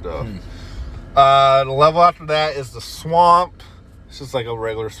blades and stuff. The level after that is the swamp. It's just like a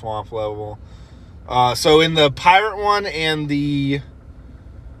regular swamp level. So in the pirate one and the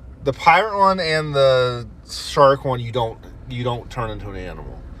shark one, you don't turn into an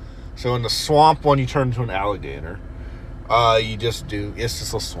animal. So in the swamp one, you turn into an alligator. It's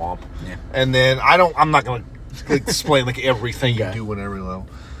just a swamp. Yeah. And then I'm not going to explain like everything you do in every level.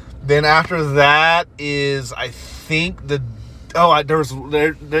 Then after that is, I think they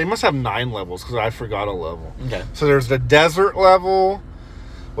must have 9 levels because I forgot a level. Okay. So there's the desert level,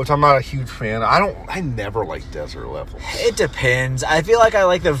 which I'm not a huge fan. I never like desert levels. It depends. I feel like I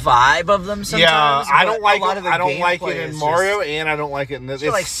like the vibe of them sometimes. Yeah, I don't like it. I don't like gameplay it in is Mario, and I don't like it in this.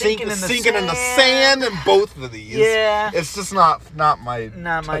 It's like sinking in the sand. sand in both of these. Yeah. It's just not my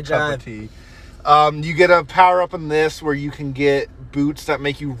my cup of tea. You get a power up in this where you can get boots that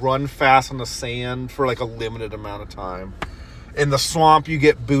make you run fast on the sand for like a limited amount of time. In the swamp, you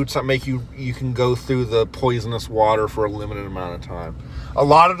get boots that make you can go through the poisonous water for a limited amount of time. A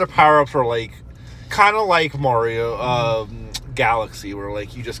lot of the power-ups are like, kind of like Mario Galaxy, where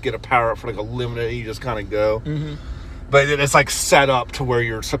like you just get a power-up for like a limited, and you just kind of go. Mm-hmm. But it's like set up to where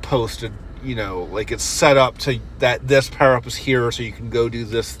you're supposed to, like it's set up to that this power-up is here, so you can go do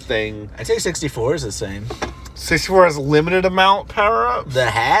this thing. I'd say 64 is the same. 64 has a limited amount power-ups?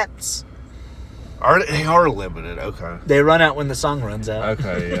 The hats? They are limited, okay. They run out when the song runs out.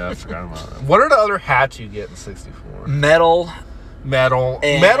 Okay, yeah, I forgot about that. What are the other hats you get in 64? Metal's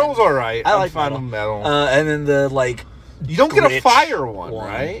alright. I like metal. And then the like, you don't get a fire one,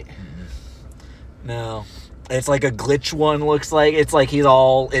 right? No. It's like a glitch one, looks like. It's like he's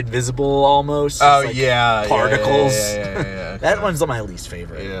all invisible almost. Oh, like yeah. Particles. Yeah. Okay. That one's my least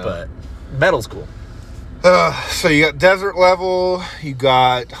favorite, but metal's cool. So you got desert level, you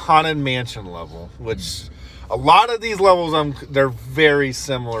got haunted mansion level, which a lot of these levels they're very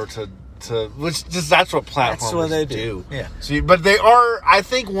similar to which just that's what platformers That's what they do. Yeah. So, but they are, I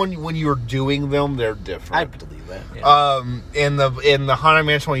think when you're doing them, they're different. I believe that. Yeah. In the haunted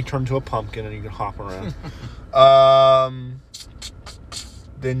mansion, when you turn into a pumpkin and you can hop around.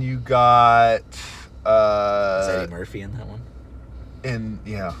 Then you got is Eddie Murphy in that one?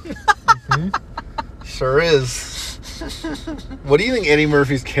 Yeah. Mm-hmm. Sure is. What do you think Eddie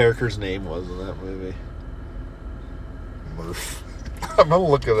Murphy's character's name was in that movie? Murph. I'm gonna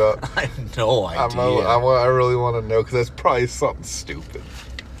look it up. I have no idea. I really want to know because that's probably something stupid.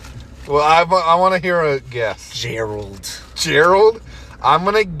 Well, I want to hear a guess. Gerald? I'm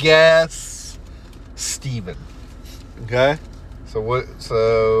gonna guess Steven. Okay?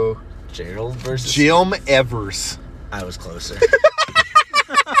 So Gerald versus Jim Evers. I was closer.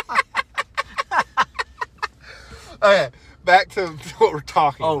 Okay, back to what we're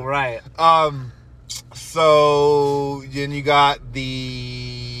talking Oh, about. right. So then you got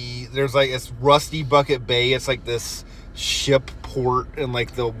there's like it's Rusty Bucket Bay. It's like this ship port, and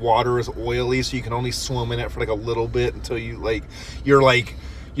like the water is oily, so you can only swim in it for like a little bit until your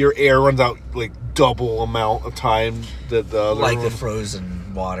air runs out like double amount of time that the other Like one. the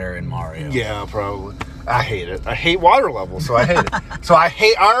frozen water in Mario. Yeah, probably. I hate it. I hate water levels, so I hate it. So I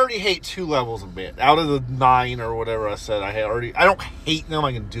already hate 2 levels of bit. Out of the 9 or whatever I said, I don't hate them,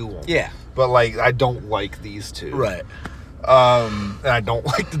 I can do them. Yeah. But like I don't like these 2. Right. And I don't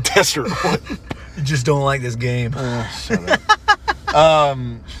like the desert one. You just don't like this game. Shut up.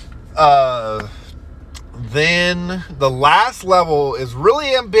 Then the last level is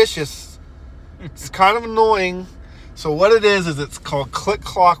really ambitious. It's kind of annoying. So what it is it's called Click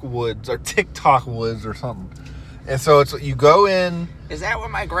Clock Woods or TikTok Woods or something. And so it's you go in. Is that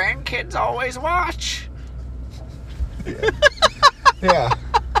what my grandkids always watch? Yeah.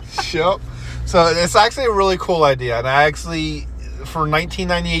 Yep. So it's actually a really cool idea, and I actually, for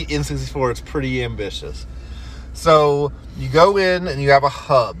 1998 N64, it's pretty ambitious. So you go in and you have a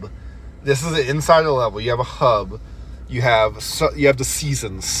hub. This is the inside of the level. You have a hub. You have the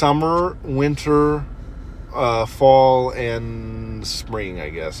seasons: summer, winter, fall, and spring. I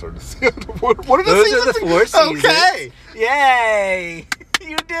guess. Or what are the Those seasons? are the 4 seasons. Okay. Yay!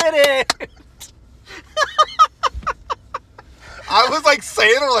 You did it! I was like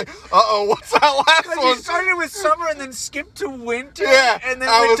saying, I'm like, what's that last Because one? you started with summer and then skipped to winter, Yeah, and then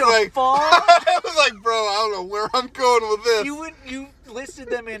I went was to like- fall. I was like, bro, I don't know where I'm going with this. You listed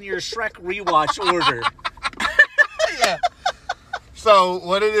them in your Shrek rewatch order. Yeah. So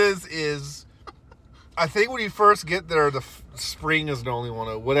what it is I think when you first get there, the spring is the only one.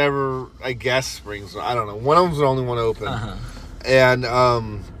 Whatever, I guess springs. I don't know. One of them's the only one open. Uh-huh.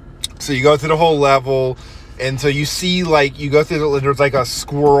 And so you go through the whole level, and so you see like you go through there's like a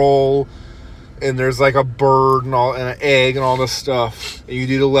squirrel, and there's like a bird and an egg and all this stuff. And you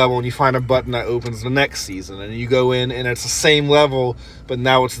do the level, and you find a button that opens the next season, and you go in, and it's the same level, but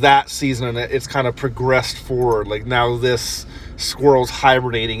now it's that season, and it's kind of progressed forward. Like now this squirrel's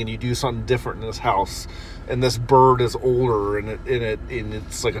hibernating, and you do something different in this house, and this bird is older, and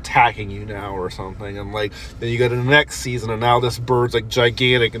it's like attacking you now or something, and like then you go to the next season, and now this bird's like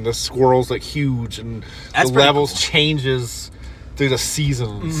gigantic, and this squirrel's like huge, and That's the pretty levels cool. changes through the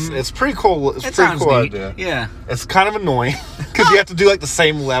seasons. Mhm. It's pretty cool. It's It pretty sounds cool neat. idea. Yeah. It's kind of annoying because you have to do like the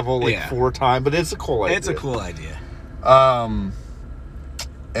same level like Yeah. 4 times, but it's a cool idea. It's a cool idea.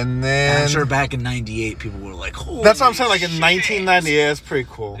 And then And I'm sure back in '98, people were like, "Holy that's what I'm saying. Like in shit." 1990, yeah, it's pretty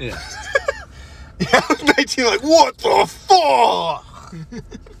cool. Yeah. Yeah, 19, like, what the fuck?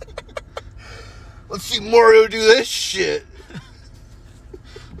 Let's see Mario do this shit.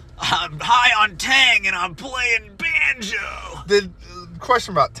 I'm high on Tang and I'm playing banjo.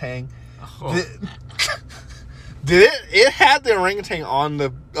 Question about Tang. Oh. Did it had the orangutan on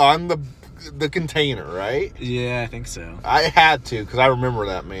the container, right? Yeah, I think so. I had to because I remember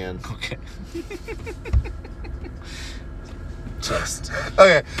that, man. Okay. Just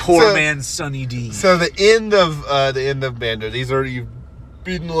Okay, poor so- man Sonny D. So the end of Banjo. These are you've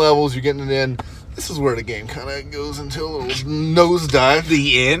beaten the levels. You're getting it in. This is where the game kind of goes into a little nosedive.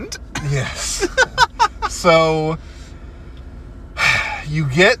 The end? Yes. So you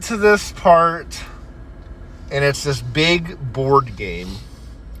get to this part, and it's this big board game,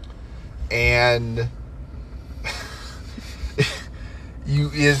 and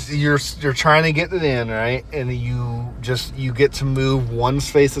you're trying to get it in, right? And you get to move one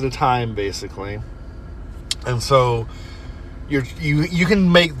space at a time, basically. And so you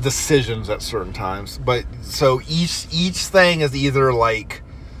can make decisions at certain times, but so each thing is either like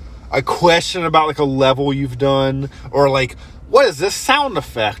a question about like a level you've done, or like what is this sound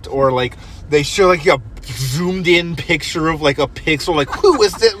effect, or like they show like a zoomed in picture of like a pixel, like who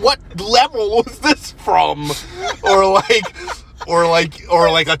is this, what level was this from, or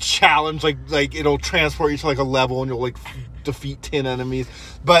like a challenge, like it'll transport you to like a level and you'll like defeat 10 enemies.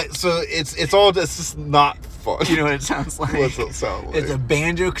 But so it's just not fun. You know what it sounds like? What's it sound like? It's a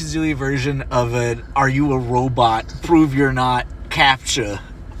Banjo-Kazooie version of an "Are you a robot? Prove you're not" CAPTCHA.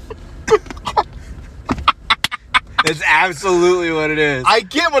 That's absolutely what it is. I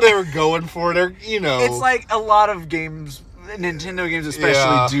get what they were going for. They're, It's like a lot of games Nintendo games especially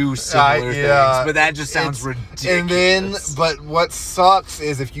Yeah. do similar Yeah. things, but that just sounds It's- ridiculous. And then, but what sucks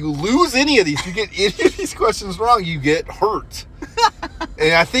is if you lose any of these, if you get any of these questions wrong, you get hurt.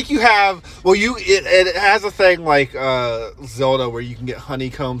 And I think you have, well, it has a thing like Zelda where you can get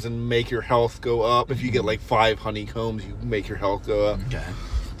honeycombs and make your health go up. If you get like 5 honeycombs, you make your health go up. Okay.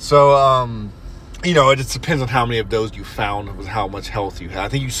 So, you know, it just depends on how many of those you found with how much health you have. I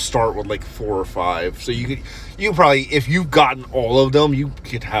think you start with like 4 or 5. So you probably, if you've gotten all of them, you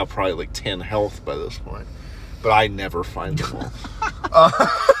could have probably like 10 health by this point. But I never find them all.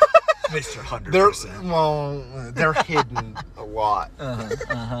 Mr. 100%. They're hidden a lot.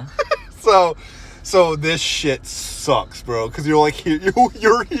 So this shit sucks, bro. Because you're like,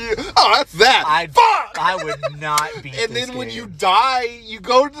 you're here. Oh, that's that. Fuck! I would not beat And this then when game. you die, you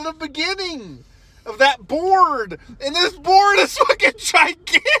go to the beginning of that board, and this board is fucking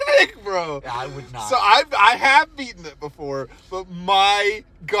gigantic, bro. I would not. So I have beaten it before, but my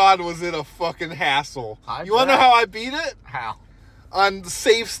God, was it a fucking hassle. You want to know how I beat it? How? On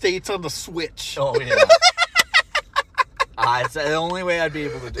save states on the Switch. Oh, yeah. It's the only way I'd be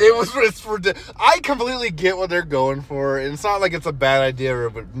able to do It's I completely get what they're going for, and it's not like it's a bad idea,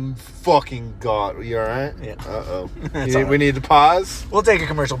 but fucking God, you all right? Yeah. Uh-oh. all We need to pause. We'll take a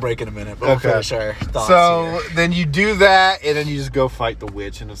commercial break in a minute, but we'll finish our thoughts So here. then you do that, and then you just go fight the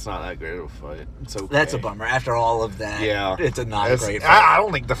witch, and it's not that great of a fight. It's okay. That's a bummer. After all of that, Yeah. it's a not great fight. I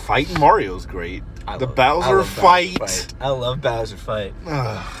don't think the fight in Mario's great. The Bowser fight. I love Bowser fight.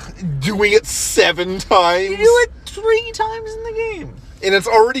 Doing it 7 times. You do it 3 times in the game. And it's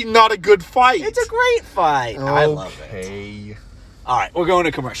already not a good fight. It's a great fight. I love it. Okay. All right, we're going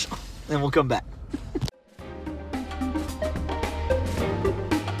to commercial. Then we'll come back.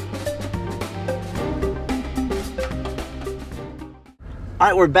 All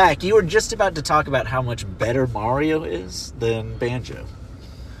right, we're back. You were just about to talk about how much better Mario is than Banjo.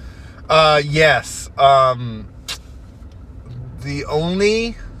 Yes. The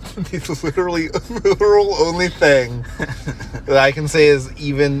literal only thing that I can say is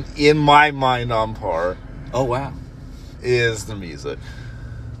even in my mind on par Oh, wow. is the music.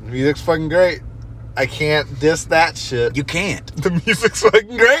 The music's fucking great. I can't diss that shit. You can't. The music's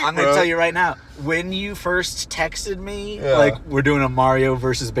fucking great, I'm going to tell you right now, when you first texted me, Yeah. like, we're doing a Mario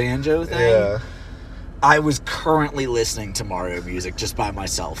versus Banjo thing, Yeah. I was currently listening to Mario music just by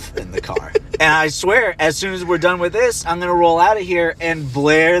myself in the car. And I swear, as soon as we're done with this, I'm going to roll out of here and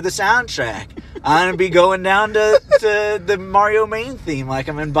blare the soundtrack. I'm going to be going down to the Mario main theme like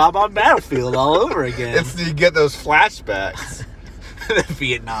I'm in Bob on Battlefield all over again. You get those flashbacks. The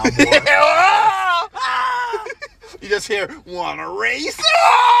Vietnam War. You just hear, wanna race?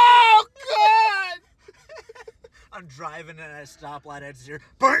 Oh, God! I'm driving at a stoplight. I just hear,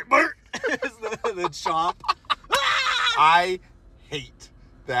 burnt, burnt. It's the chomp. I hate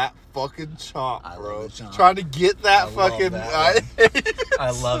that fucking chomp, I love bro. the chomp. Trying to get that I love fucking... that I one. hate it. I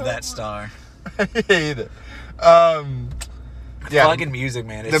love that star. I hate it. Yeah, Fucking music,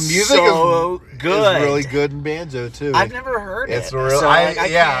 man. It's the music so good. is really good in Banjo, too. I've never heard it. It's real- So, like,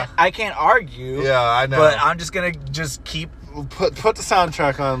 yeah. I can't argue. Yeah, I know. But I'm just gonna keep. Put the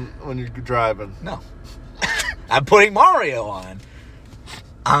soundtrack on when you're driving. No. I'm putting Mario on.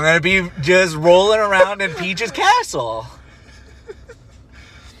 I'm gonna be just rolling around in Peach's castle.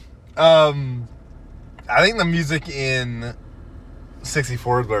 I think the music in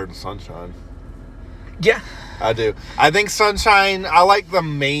 64 is better than Sunshine. Yeah. I do. I think Sunshine, I like the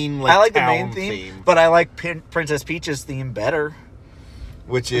main, I like the town main theme, but I like Princess Peach's theme better.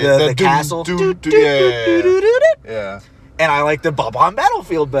 which is The doom, castle. doom, doom, yeah. And I like the Bob on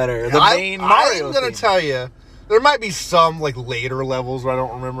Battlefield better. The main Mario I'm gonna theme. tell you, there might be some like later levels where I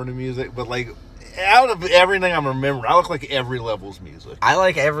don't remember the music, but like out of everything I'm remembering, I look like every level's music. I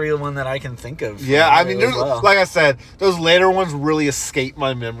like every one that I can think of. Yeah, I mean, Mario there's, as well. like I said, those later ones really escape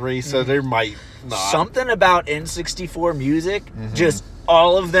my memory, so there might not. Something about N64 music, just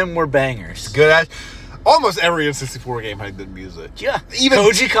all of them were bangers. Good. Almost every N64 game had good music. Yeah. Even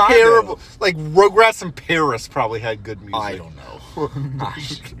Koji Kondo. terrible, like Rugrats in Paris probably had good music. I don't know. I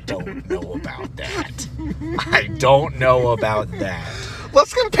don't know about that. I don't know about that.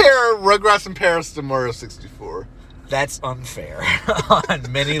 Let's compare Rugrats in Paris to Mario 64. That's unfair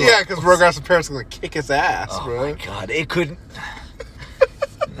on many levels. Yeah, because Rugrats in Paris is gonna kick his ass, Oh bro. my god, it couldn't.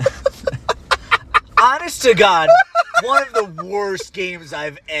 Honest to God, one of the worst games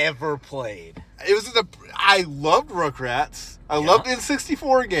I've ever played. It was I loved Rugrats. I loved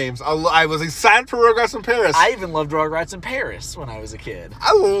N64 games. I was excited for Rugrats in Paris. I even loved Rugrats in Paris when I was a kid.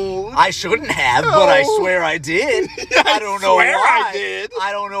 I I shouldn't have, but I No. swear I did. I I don't know swear why. I did.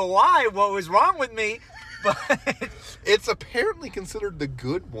 I don't know why. What was wrong with me? But it's apparently considered the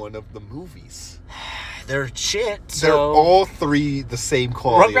good one of the movies. they're shit. They're So all three the same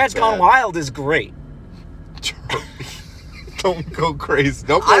quality. Rugrats Gone Wild is great. Don't go crazy.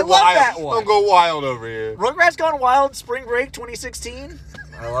 Don't go I love wild. that one. Don't go wild over here. Rugrats Gone Wild, Spring Break 2016.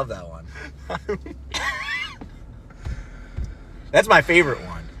 I love that one. That's my favorite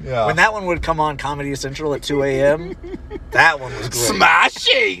one. Yeah. When that one would come on Comedy Central at 2 a.m., that one was great.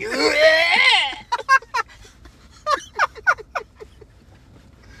 Smashing.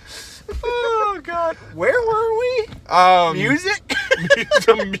 Oh, God. Where were we? Music?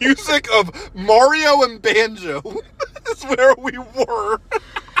 The music of Mario and Banjo is where we were.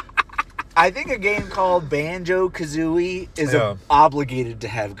 I think a game called Banjo-Kazooie is Yeah. obligated to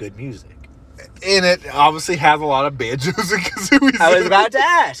have good music. And it obviously has a lot of banjos and kazooies. I was about to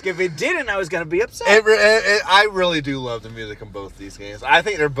ask. If it didn't, I was going to be upset. I really do love the music in both these games. I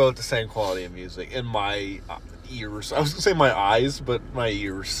think they're both the same quality of music in my ears. I was going to say my eyes, but my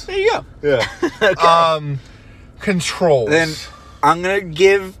ears. There you go. Yeah. Okay. Controls. Then I'm going to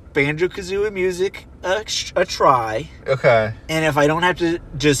give Banjo-Kazooie music a try. Okay. And if I don't end up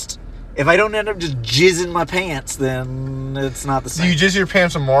just jizzing my pants, then it's not the Do same. you jizz your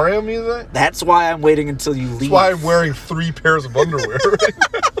pants with Mario music? That's why I'm waiting until you leave. That's why I'm wearing 3 pairs of underwear.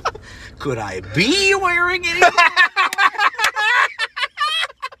 Could I be wearing any?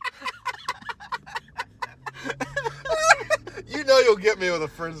 You know you'll get me with a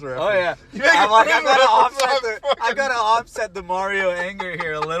Friends reference. Oh yeah. You make a I'm like, Friends I gotta offset the Mario anger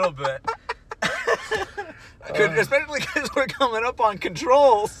here a little bit. Especially because we're coming up on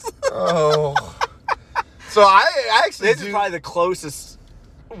controls. Oh. So I actually This is probably the closest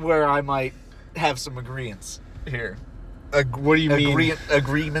where I might have some agreements here. What do you mean?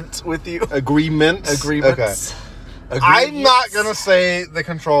 Agreement with you. Agreements? Agreements. Okay. I'm not gonna say the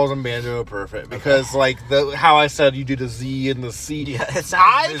controls in Banjo are perfect because, like how I said, you do the Z and the C. Yeah, it sounds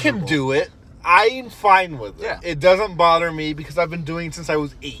I miserable. can do it. I'm fine with it. Yeah. It doesn't bother me because I've been doing it since I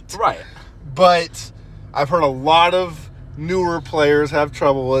was 8. Right. But I've heard a lot of newer players have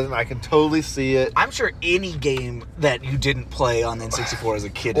trouble with it, and I can totally see it. I'm sure any game that you didn't play on the N64 as a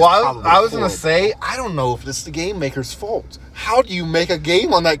kid Well, is probably I was going horrible. to say, I don't know if it's the game maker's fault. How do you make a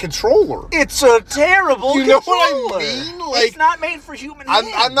game on that controller? It's a terrible You know what I controller. mean? Like, it's not made for human hands.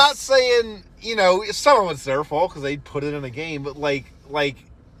 I'm not saying, some of it's their fault because they put it in a game, but like,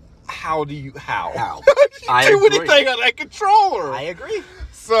 how do you, how? I do agree. anything on that controller? I agree.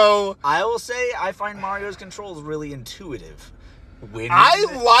 So, I will say I find Mario's controls really intuitive when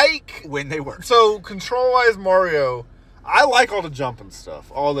they work. So, control-wise Mario, I like all the jumping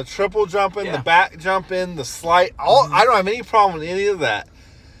stuff. All the triple jumping, Yeah. the back jumping, the slide. I don't have any problem with any of that.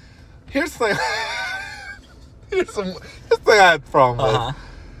 Here's the thing. Here's the thing I have a problem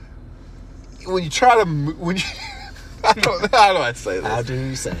with. When you try to... how do I say this? How do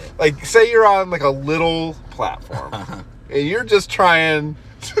you say it? Like, say you're on, like, a little platform. And you're just trying...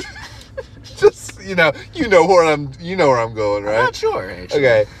 you know where I'm going, right? I'm not sure, actually.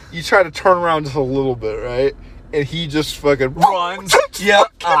 Okay, you try to turn around just a little bit, right? And he just fucking Runs.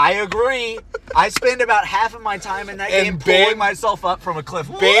 Yep, I agree. I spend about half of my time in that And game pulling myself up from a cliff.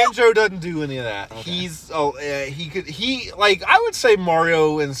 Banjo doesn't do any of that. Okay. I would say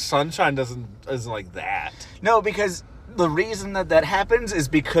Mario in Sunshine isn't like that. No, because the reason that happens is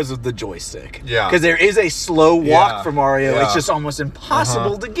because of the joystick. Yeah. Because there is a slow walk Yeah. for Mario. Yeah. It's just almost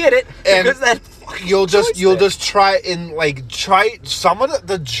impossible to get it And because that fucking You'll just joystick. try some of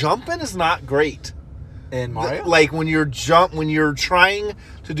the jumping is not great. In Mario? Like when you're trying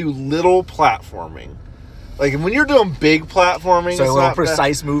to do little platforming. Like when you're doing big platforming, So a it's little not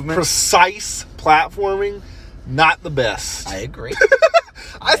precise movement? Precise platforming, not the best. I agree.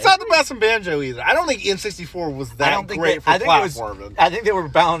 It's not the best in Banjo either. I don't think N64 was that great for platforming. I think they were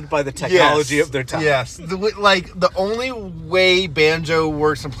bound by the technology of their time. Yes. The only way Banjo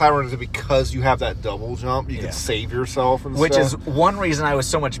works in platforming is because you have that double jump. You can save yourself and Which stuff. is one reason I was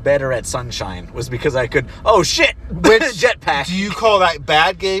so much better at Sunshine, was because I could, oh shit, jetpack. Do you call that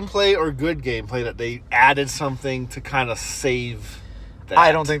bad gameplay or good gameplay that they added something to kind of save that?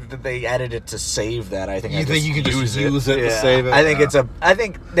 I don't think that they added it to save that. I think You think you can just use it to save it? I think I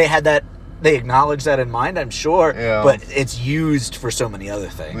think they had that. They acknowledged that in mind, I'm sure. Yeah. But it's used for so many other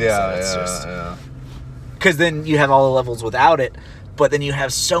things. Yeah. Because then you have all the levels without it, but then you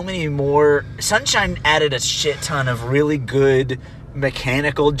have so many more. Sunshine added a shit ton of really good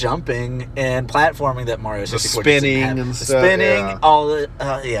mechanical jumping and platforming that Mario 64 doesn't spinning have. and The stuff, spinning, yeah. all the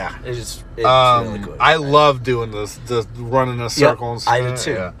it's really good. I love doing this, the running a circle and I spinning. did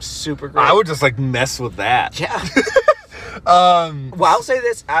too. Yeah. Super great. I would just like mess with that. Yeah. Well, I'll say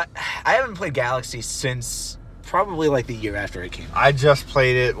this: I haven't played Galaxy since probably like the year after it came out. I just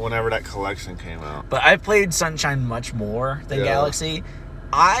played it whenever that collection came out. But I played Sunshine much more than Yeah. Galaxy.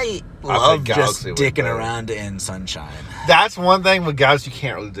 I love just Galaxy way dicking better. around in Sunshine. That's one thing with Galaxy you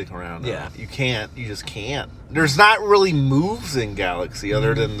can't really dick around. Yeah. You can't. You just can't. There's not really moves in Galaxy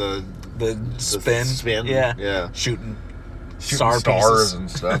other than the Spin. Yeah. Shooting Shooting star stars pieces. and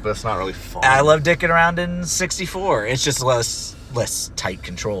stuff. That's not really fun. I love dicking around in 64. It's just less tight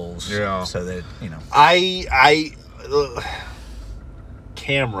controls. Yeah. So that,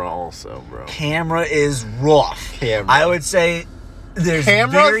 camera also, bro. Camera is rough. Camera. I would say there's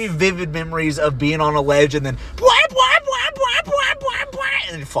Camera- very vivid memories of being on a ledge and then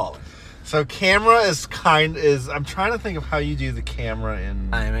and falling. So camera is I'm trying to think of how you do the camera in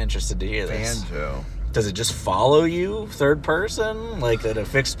I'm interested to hear this. Banjo. Does it just follow you third person, like at a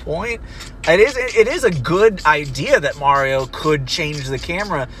fixed point? It is a good idea that Mario could change the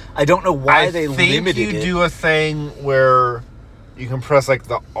camera. I don't know why they limited you it. do a thing where you can press like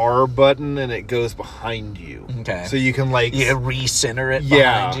the R button and it goes behind you. Okay. So you can like recenter it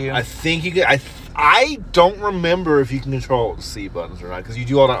behind you. I think you can. I don't remember if you can control the C buttons or not because you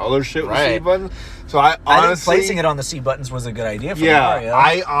do all that other shit with C Right. buttons. So I think honestly placing it on the C buttons was a good idea for Mario.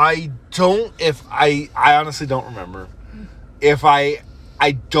 I don't. If I honestly don't remember. If I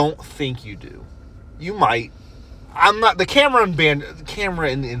don't think you do. You might. I'm not the camera in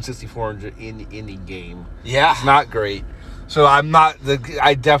N64 in any game. Yeah. It's not great. So I'm not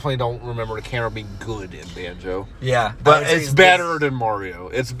I definitely don't remember the camera being good in Banjo. Yeah. But it's better than Mario.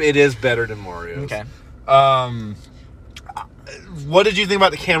 It is better than Mario. Okay. What did you think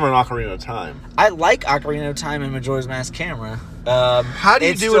about the camera in Ocarina of Time? I like Ocarina of Time and Majora's Mask camera. How do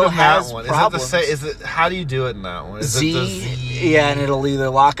you do still it in that has one? problems. How do you do it in that one? Is Z, it the Z? yeah, and it'll either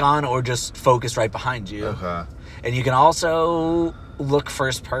lock on or just focus right behind you. Okay. And you can also look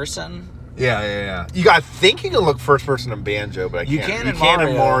first person. Yeah. I think you can look first person in Banjo, but I can't. You can in in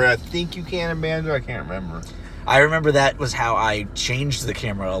Mario. Mario. I think you can in Banjo. I can't remember. I remember that was how I changed the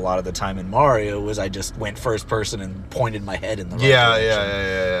camera a lot of the time in Mario, was I just went first person and pointed my head in the right direction.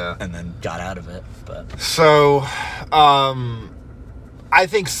 Yeah. And then got out of it. But So, I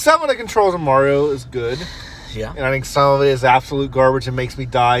think some of the controls in Mario is good. yeah. And I think some of it is absolute garbage and makes me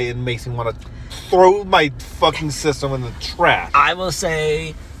die and makes me want to throw my fucking system in the trash. I will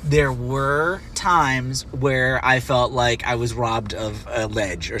say there were times where I felt like I was robbed of a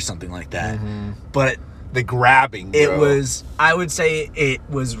ledge or something like that. Mm-hmm. But The grabbing, bro. it was, I would say it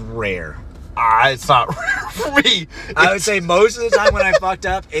was rare. It's not rare for me. I would say most of the time when I fucked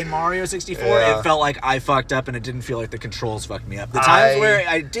up in Mario 64, Yeah. it felt like I fucked up and it didn't feel like the controls fucked me up. The times where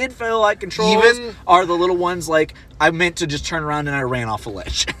I did feel like controls Even- are the little ones like I meant to just turn around and I ran off a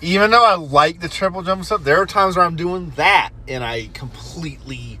ledge. Even though I like the triple jump stuff, there are times where I'm doing that and I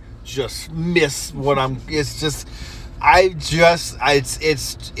completely just miss what I'm. It's just, it's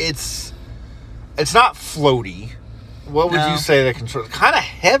not floaty. What would No. you say the control? Kind of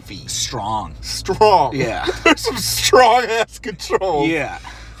heavy, Strong. strong. Yeah. There's some strong ass controls. Yeah.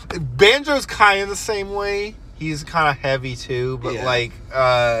 Banjo's kind of the same way. He's kind of heavy too, but Yeah. like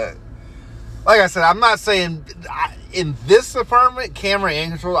I said, I'm not saying in this department, camera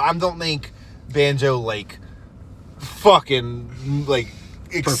and control. I don't think Banjo like fucking like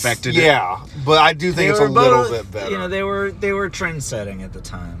Perfected it. Yeah, but I do think it's a little bit better. You know, they were trend setting at the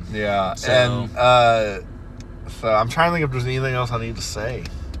time. Yeah, So- and so I'm trying to think if there's anything else I need to say.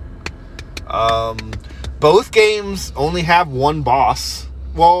 Both games only have one boss.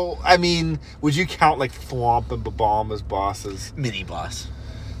 Well, I mean, would you count like Thwomp and Babam as bosses? Mini boss.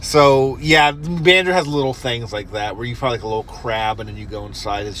 So yeah, Banjo has little things like that where you fight like a little crab and then you go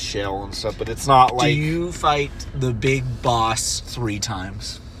inside his shell and stuff. But it's not like Do you fight the big boss 3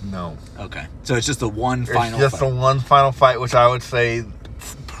 times? no. Okay, so it's just the one It's final just fight. the one final fight, which I would say,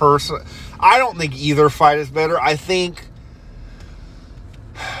 I don't think either fight is better. I think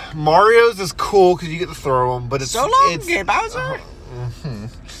Mario's is cool because you get to throw them, but it's So long, it's, Gay Bowser.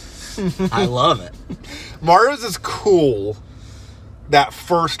 I love it. Mario's is cool that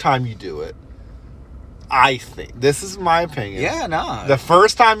first time you do it. I think this is my opinion. Yeah, no. The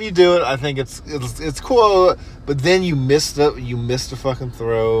first time you do it, I think it's cool, but then you missed the fucking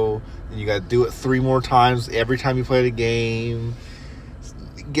throw, and you got to do it 3 more times every time you play the game.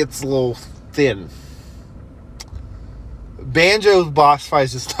 It gets a little thin. Banjo's boss fight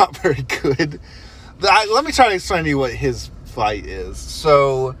is just not very good. Let me try to explain to you what his fight is.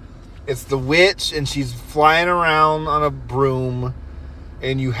 So, it's the witch, and she's flying around on a broom,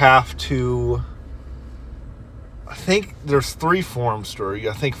 and you have to... I think there's 3 forms to her.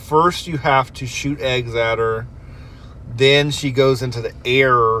 I think first you have to shoot eggs at her. Then she goes into the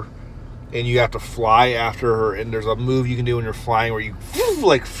air, and you have to fly after her. And there's a move you can do when you're flying where you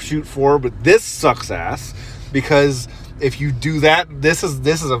like shoot forward. But this sucks ass because if you do that, this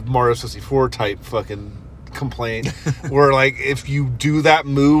is a Mario 64 type fucking complaint where like if you do that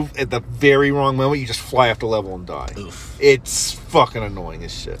move at the very wrong moment, you just fly off the level and die. Oof. It's fucking annoying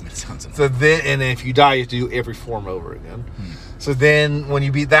as shit. That sounds So then, and if you die, you have to do every form over again. So then, when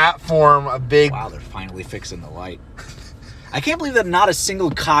you beat that form, a big wow, they're finally fixing the light. I can't believe that not a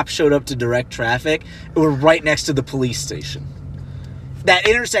single cop showed up to direct traffic. We're right next to the police station. That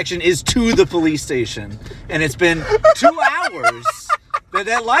intersection is to the police station, and it's been 2 hours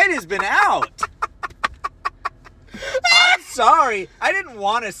that light has been out. I'm sorry. I didn't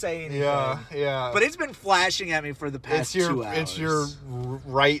want to say anything. yeah. But it's been flashing at me for the past 2 hours. It's your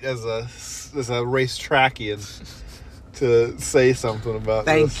right as a racetrackian to say something about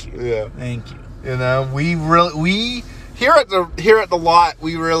this. Thank you. Yeah. Thank you. You know, we here at the lot,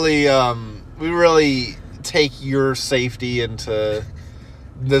 we really take your safety into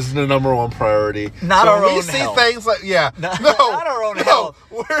this is the number one priority. Not so our when own we see health. things like Not our own health.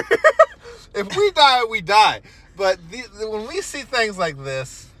 If we die, we die. But when we see things like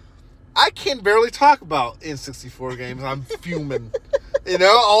this, I can barely talk about N64 games. I'm fuming. You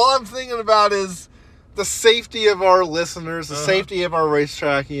know, all I'm thinking about is the safety of our listeners, the safety of our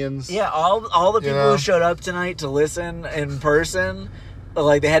racetrackians. Yeah, all the people know? who showed up tonight to listen in person,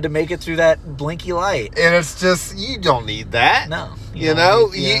 like they had to make it through that blinky light. And it's just, you don't need that. No. You don't know,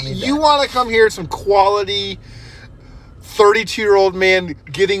 need you that. want to come here, some quality 32-year-old man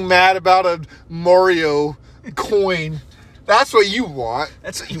getting mad about a Mario coin. That's what you want.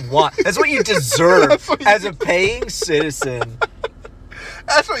 That's what you want. That's what you deserve That's what you as a paying citizen.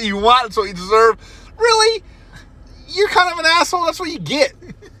 That's what you want. That's what you deserve. Really? You're kind of an asshole. That's what you get.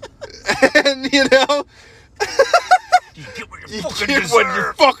 And, you know, You get what you get what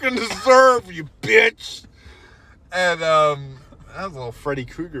you fucking deserve, you bitch. And, that was a little Freddy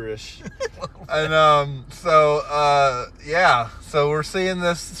Krueger-ish. And, yeah. So we're seeing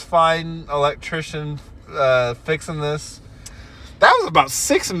this fine electrician fixing this. That was about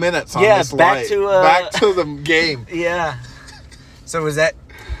 6 minutes on this back light. Back to the game. Yeah. So was that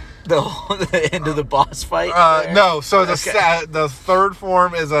the end of the boss fight? there? No. So the Okay. the third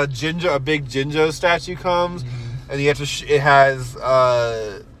form is a big Jinjo statue comes, and you have to. It has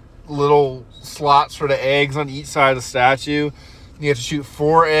little slots for the eggs on each side of the statue. You have to shoot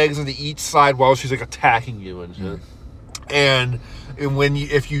 4 eggs into each side while she's like attacking you and shit. And when you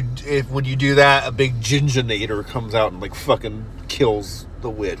do that, a big Jinjonator comes out and like fucking kills the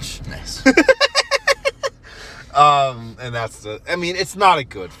witch. Nice. And that's I mean, it's not a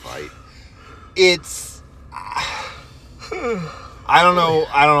good fight. It's I don't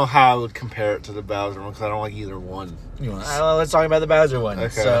know how I would compare it to the Bowser one because I don't like either one. Let's talk about the Bowser one. Okay.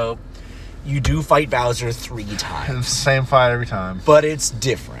 So you do fight Bowser 3 It's times, the same fight every time. but it's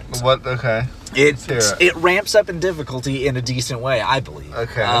different. What? Okay. Let's hear it. It ramps up in difficulty in a decent way, I believe.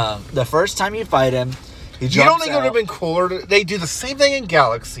 Okay. The first time you fight him, he You jumps don't think it would have out. been cooler? They do the same thing in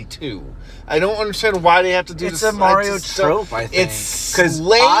Galaxy 2. I don't understand why they have to do It's this. a Mario I just don't- trope, I think. It's because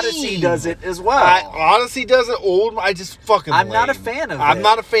lame. Odyssey does it as well. Odyssey does it old. I just fucking. I'm not a lame. fan of it. I'm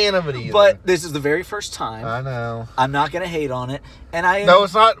not a fan of it either. But this is the very first time. I know. I'm not gonna hate on it, and I No,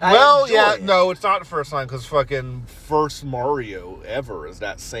 it's not. I Well, enjoy yeah, it. no, it's not the first time because fucking first Mario ever is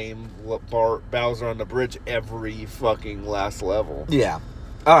that same Bowser on the bridge every fucking last level. Yeah.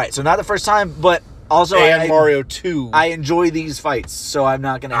 All right, so not the first time, but also And Mario 2. I enjoy these fights, so I'm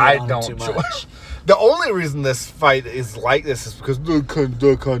not gonna I hate on don't it too enjoy- much. The only reason this fight is like this is because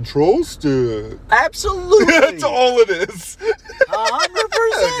the control stick. Absolutely. That's all it is.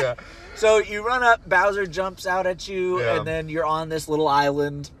 100%. Okay. So you run up, Bowser jumps out at you, Yeah. and then you're on this little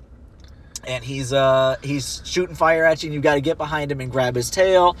island, and he's shooting fire at you, and you got to get behind him and grab his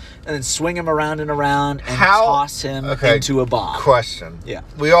tail, and then swing him around and around, and toss him into a bomb. Question. Yeah.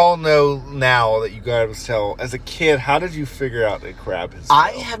 We all know now that you got his tail. As a kid, how did you figure out to grab his tail?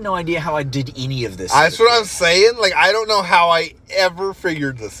 I have no idea how I did any of this. That's what I'm saying. Like, I don't know how I ever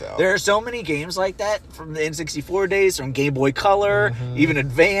figured this out. There are so many games like that from the N64 days, from Game Boy Color, even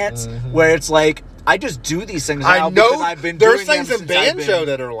Advance, where it's like, I just do these things now I know because I've been there's doing things them in since I've Banjo been-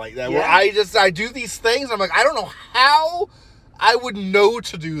 that are like that. Yeah. Where I do these things. I'm like, I don't know how I would know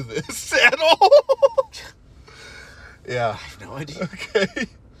to do this at all. Yeah. I have no idea. Okay.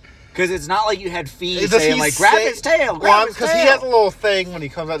 Because it's not like you had feet Does saying, he like, grab say- his tail, Well, grab his because tail. he has a little thing when he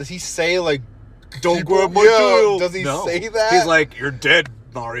comes out. Does he say like, Don't people- grab my yeah, tail. Does he No. say that? He's like, you're dead,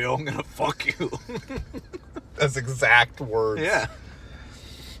 Mario. I'm going to fuck you. That's exact words. Yeah.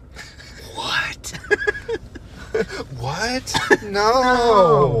 What? What?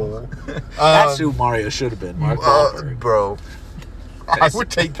 No. That's who Mario should have been, Mark Wahlberg. Bro. I would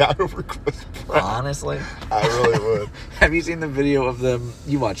take that over Chris Pratt. Honestly. I really would. Have you seen the video of them?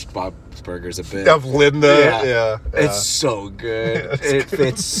 You watched Bob's Burgers a bit. Of Linda. Yeah. It's so good. Yeah, it's it good.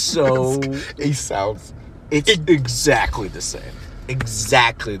 fits so... He sounds... It's exactly the same.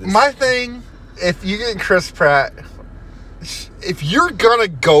 Exactly the same. My thing, if you get Chris Pratt, if you're gonna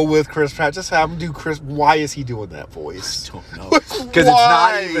go with Chris Pratt, just have him do Chris. Why is he doing that voice? I don't know. Because it's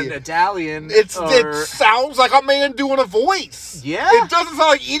not even Italian. It sounds like a man doing a voice. Yeah. It doesn't sound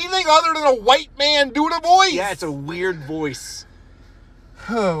like anything other than a white man doing a voice. Yeah, it's a weird voice.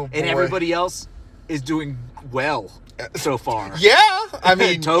 Oh, boy. And everybody else is doing well so far. Yeah. I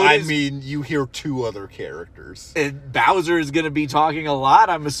mean, Toad you hear two other characters. And Bowser is going to be talking a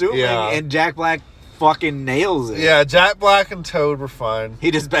lot, I'm assuming. Yeah. And Jack Black fucking nails it. Yeah, Jack Black and Toad were fine.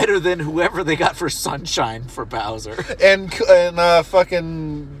 He does better than whoever they got for Sunshine for Bowser. And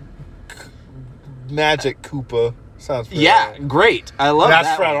fucking Magic Koopa sounds pretty Yeah, right. great. I love that.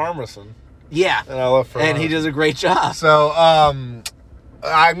 That's Fred one. Armisen. Yeah. And I love Fred And he Armisen. does a great job. So,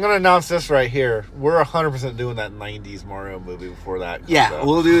 I'm going to announce this right here. We're 100% doing that 90s Mario movie before that comes Yeah, out.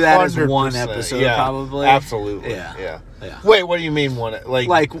 we'll do that as 100%. one episode, Yeah, probably. Absolutely. Yeah. Yeah. Wait, what do you mean one?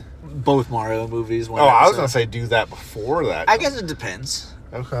 Like both Mario movies. One I was episode. going to say do that before that. I guess it depends.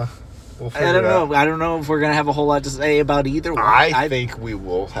 Okay. We'll I figure don't it out. know. I don't know if we're gonna have a whole lot to say about either one. I think we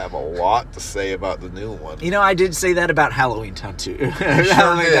will have a lot to say about the new one. You know, I did say that about Halloween Town 2.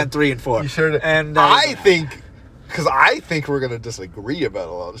 Halloween did. Town 3 and 4. You sure did. And I think we're going to disagree about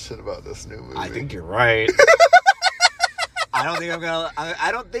a lot of shit about this new movie. I think you're right. I don't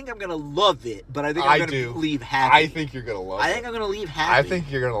think I'm gonna love it, but I think I'm gonna leave happy. I think you're gonna love it. I think I'm gonna leave happy. I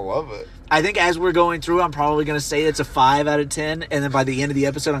think you're gonna love it. I think as we're going through, I'm probably gonna say it's a 5 out of 10, and then by the end of the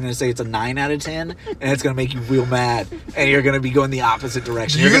episode, I'm gonna say it's a 9 out of 10, and it's gonna make you real mad, and you're gonna be going the opposite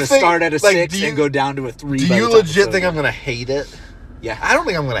direction. You're gonna start at a 6 and go down to a 3. Do you legit think I'm gonna hate it? Yeah. I don't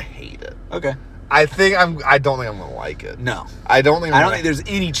think I'm gonna hate it. Okay. I don't think I'm gonna like it. No. I don't think there's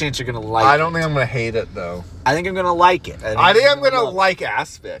any chance you're gonna like it. I don't think I'm gonna hate it though. I think I'm gonna like it. I think I'm gonna like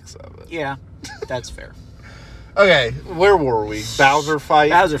aspects of it. Yeah, that's fair. Okay, where were we? Bowser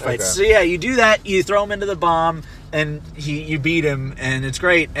fight? Bowser fight. Okay. So yeah, you do that, you throw him into the bomb, and you beat him, and it's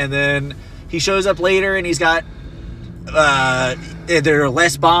great. And then he shows up later, and he's got there are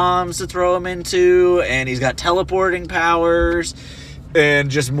less bombs to throw him into, and he's got teleporting powers, and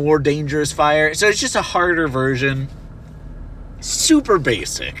just more dangerous fire. So it's just a harder version. Super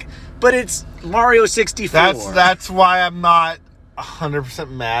basic, but it's Mario 64. That's why I'm not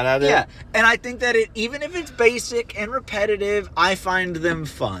 100% mad at it. Yeah, and I think that even if it's basic and repetitive, I find them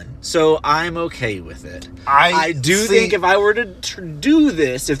fun. So I'm okay with it. I do think if I were to do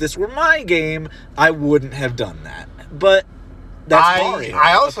this, if this were my game, I wouldn't have done that. But that's Mario.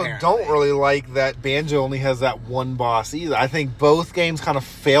 I also apparently. don't really like that Banjo only has that one boss either. I think both games kind of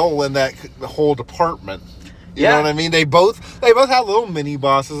fail in that whole department. You know what I mean? They both have little mini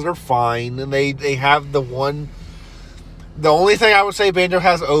bosses that are fine, and they have the one. The only thing I would say Banjo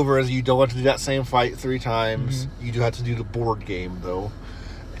has over is you don't have to do that same fight 3 times. Mm-hmm. You do have to do the board game though.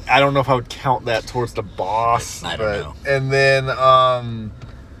 I don't know if I would count that towards the boss. I don't know. And then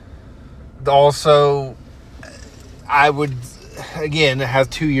also I would, again, it has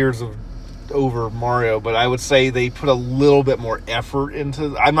 2 years of over Mario, but I would say they put a little bit more effort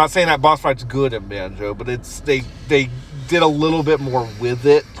into. I'm not saying that boss fight's good in Banjo, but they did a little bit more with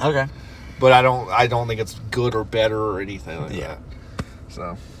it. Okay. But I don't think it's good or better or anything like that.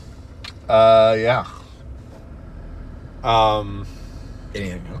 So, yeah.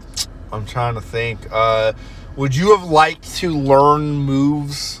 Anything else? I'm trying to think. Would you have liked to learn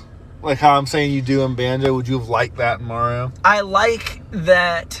moves like how I'm saying you do in Banjo? Would you have liked that in Mario? I like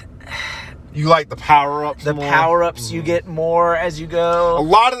that. You like the power-ups The more? power-ups you get more as you A go.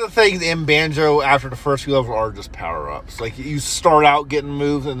 lot of the things in Banjo after the first few levels are just power-ups. Like, you start out getting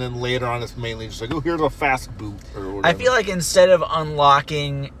moves, and then later on it's mainly just like, oh, here's a fast boot, or whatever. I feel like instead of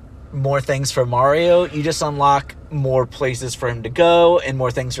unlocking more things for Mario, you just unlock more places for him to go and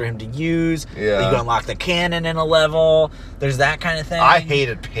more things for him to use. Yeah. You can unlock the cannon in a level. There's that kind of thing. I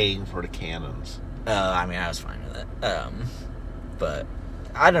hated paying for the cannons. I mean, I was fine with it. But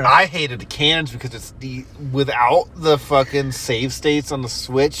I don't know. I hated the cannons because it's without the fucking save states on the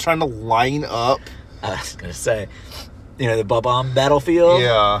Switch, trying to line up. I was going to say, the Bob-omb battlefield.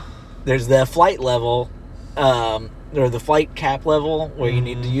 Yeah. There's the flight level, or the flight cap level where you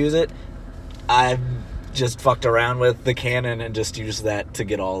need to use it. I've just fucked around with the cannon and just used that to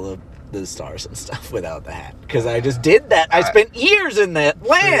get all the stars and stuff without the hat. Because I just did that. I spent years in that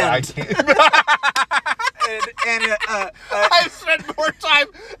land. Yeah, I can't. I spent more time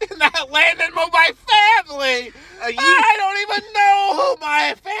in that land than my family. I don't even know who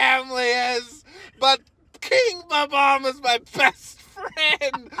my family is, but King Bob-omb is my best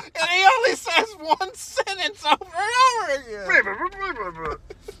friend, and he only says one sentence over and over again.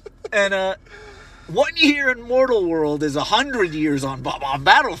 And 1 year in Mortal World is 100 years on Bob-omb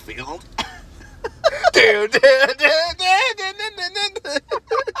Battlefield.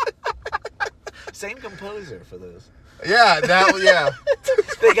 Same composer for those. Yeah.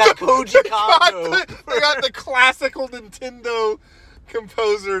 They got Koji Kondo. They got the classical Nintendo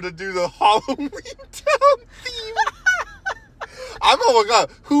composer to do the Halloween Town theme. Oh my god,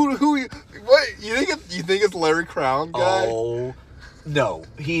 who? What you think it's Larry Crown guy? Oh no,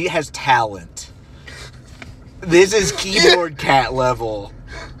 he has talent. This is keyboard cat level.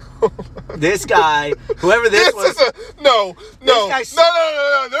 This guy, whoever this was. No.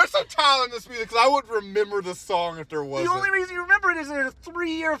 There's some talent in this music because I wouldn't remember the song if there wasn't. The only reason you remember it is there's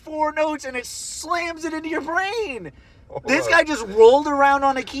 3 or 4 notes and it slams it into your brain. This guy just rolled around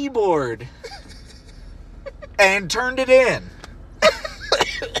on a keyboard and turned it in.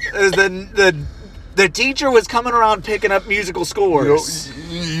 The teacher was coming around picking up musical scores.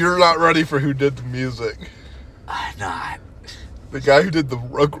 You're not ready for who did the music. I'm not. The guy who did the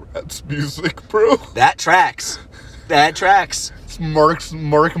Rugrats music, bro. That tracks. It's Mark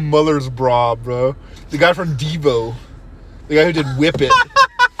Mothersbaugh, bro. The guy from Devo. The guy who did Whip It.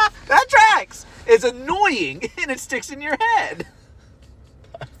 That tracks. It's annoying and it sticks in your head.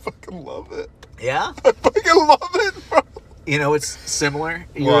 I fucking love it. Yeah? I fucking love it, bro. You know it's similar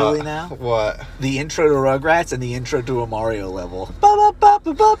eerily now? What? The intro to Rugrats and the intro to a Mario level.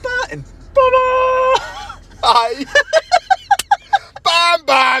 Ba-ba-ba-ba-ba-ba and ba-ba! I... Bam,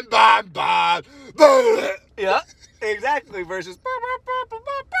 bam, bam, bam. Yeah, exactly. Versus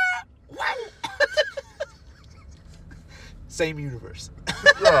ba-ba-ba-ba-ba-ba. Same universe.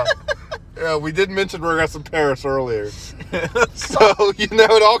 Yeah, we did mention Rugrats in Paris earlier. So,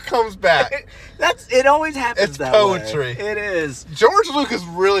 it all comes back. It always happens it's that poetry. way. It is. George Lucas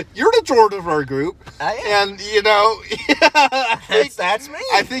really... You're the George of our group. I am. And, that's me.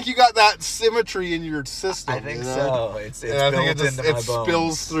 I think you got that symmetry in your system. I think so. It's and I built think into my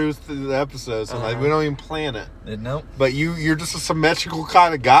bones. Spills through the episodes. And we don't even plan it. Nope. But you're just a symmetrical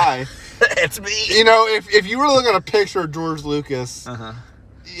kind of guy. It's me. If you were looking at a picture of George Lucas...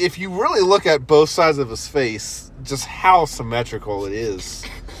 If you really look at both sides of his face, just how symmetrical it is.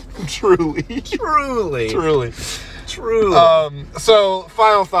 Truly. So,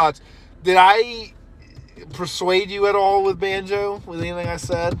 final thoughts. Did I persuade you at all with Banjo? With anything I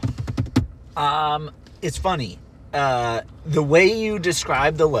said? It's funny. The way you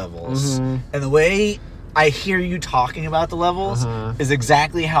describe the levels and the way I hear you talking about the levels is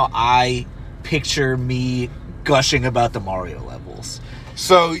exactly how I picture me gushing about the Mario levels.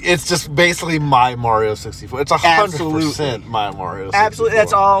 So it's just basically my Mario 64. It's 100% my Mario 64. Absolutely,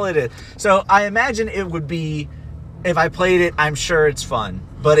 that's all it is. So I imagine it would be, if I played it, I'm sure it's fun.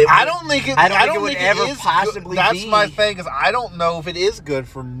 But I don't think it would ever possibly good. be. That's my thing, because I don't know if it is good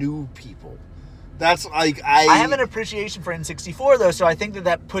for new people. That's like I have an appreciation for N64 though, so I think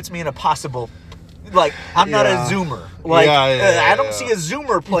that puts me in a possible. Like, I'm not a Zoomer. Like, I don't see a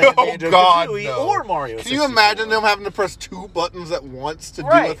Zoomer playing Banjo-Kazooie or Mario 64. Can you imagine them having to press 2 buttons at once to do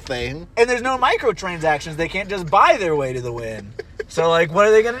a thing? And there's no microtransactions. They can't just buy their way to the win. So, like, what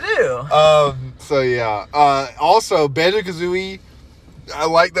are they going to do? Also, Banjo-Kazooie, I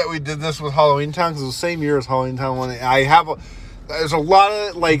like that we did this with Halloween Town, because it was the same year as Halloween Town 1. There's a lot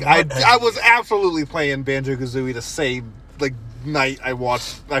of, like, I was absolutely playing Banjo-Kazooie the same, like, night I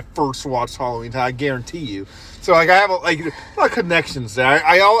first watched Halloween Town. I guarantee you. So like I have a lot of connections there.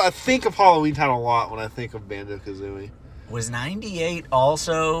 I think of Halloween Town a lot when I think of Banjo-Kazooie. Was 98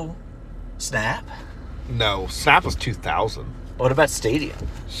 also Snap? No, Snap was 2000. What about Stadium?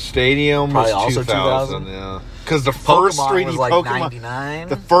 Stadium probably was also 2000. Yeah, because the first 3D was like Pokemon, 99.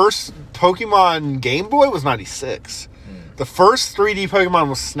 The first Pokemon Game Boy was 96. The first 3D Pokemon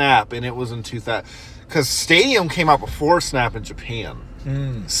was Snap, and it was in 2000. Because Stadium came out before Snap in Japan.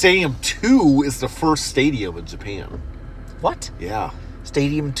 Stadium 2 is the first Stadium in Japan. What? Yeah.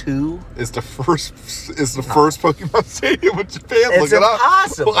 Stadium 2 is the first Pokemon Stadium in Japan. It's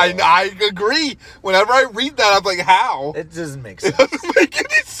impossible. I agree. Whenever I read that, I'm like, how? It doesn't make sense. It doesn't make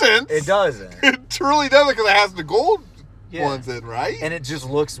any sense. It doesn't. It truly doesn't, because it has the gold ones in, right? And it just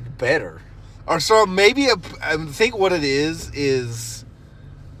looks better. Or so maybe I think what it is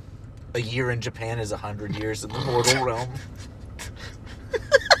a year in Japan is 100 years in the mortal realm.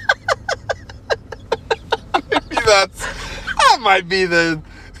 Maybe that might be the...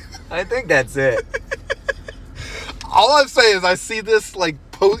 I think that's it. all I'm saying is I see this like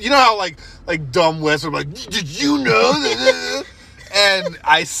post. You know how like dumb West are like, did you know? And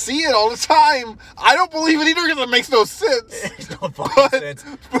I see it all the time. I don't believe it either because it makes no sense. It's no fucking sense.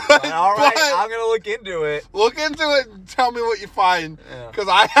 But all right, I'm gonna look into it. Look into it and tell me what you find. Because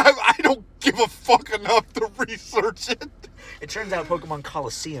I don't give a fuck enough to research it. It turns out Pokemon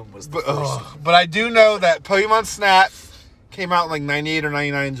Coliseum was the first. But I do know that Pokemon Snap came out in like 98 or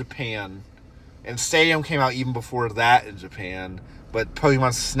 99 in Japan. And Stadium came out even before that in Japan. But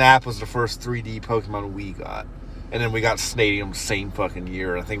Pokemon Snap was the first 3D Pokemon we got. And then we got Stadium the same fucking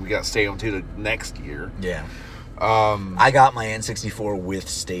year. I think we got Stadium 2 the next year. Yeah. I got my N64 with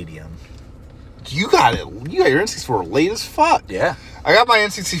Stadium. You got it. You got your N64 late as fuck. Yeah. I got my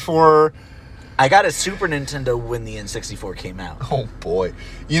N64. I got a Super Nintendo when the N64 came out. Oh, boy.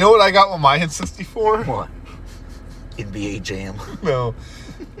 You know what I got with my N64? What? NBA Jam. No.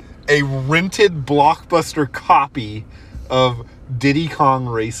 A rented Blockbuster copy of Diddy Kong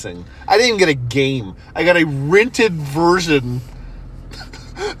Racing. I didn't even get a game. I got a rented version.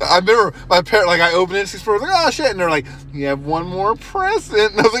 I remember my parents, like, I opened it, and I was like, oh, shit. And they're like, you have one more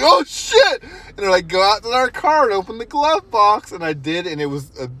present. And I was like, oh, shit. And they're like, go out to our car and open the glove box. And I did, and it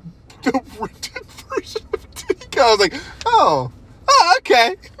was a rented version of Diddy Kong. I was like, oh,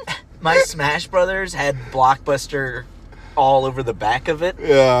 okay. My Smash Brothers had Blockbuster all over the back of it.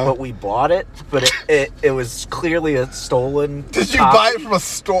 Yeah. But we bought it. But it was clearly a stolen Did you copy. buy it from a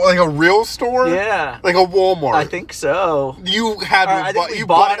store, like a real store? Yeah. Like a Walmart? I think so. You had to I think you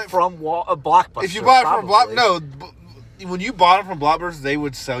bought it from a Blockbuster. If you bought it from probably. when you bought it from Blockbuster, they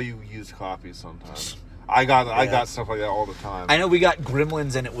would sell you used copies sometimes. I got stuff like that all the time. I know we got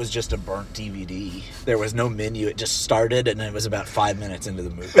Gremlins and it was just a burnt DVD. There was no menu. It just started and it was about 5 minutes into the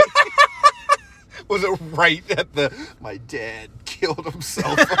movie. Was it right at my dad killed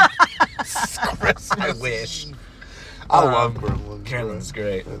himself on Christmas? I wish. I love Gremlins. Gremlins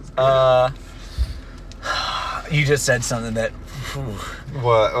great. You just said something that...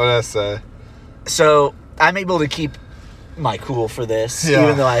 What did I say? So, I'm able to keep my cool for this, Yeah.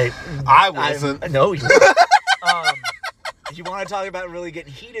 even though I wasn't. No, you weren't. You want to talk about really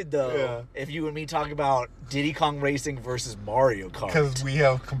getting heated, though, Yeah. if you and me talk about Diddy Kong Racing versus Mario Kart. Because we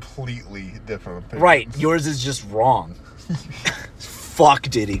have completely different opinions. Right, yours is just wrong. Fuck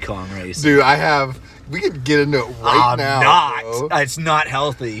Diddy Kong Racing. Dude, we could get into it right now. Bro. It's not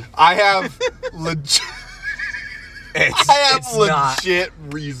healthy. I have legit... It's legit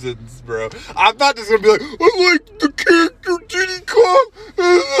reasons, bro. I'm not just gonna be like, I like the character Diddy Kong.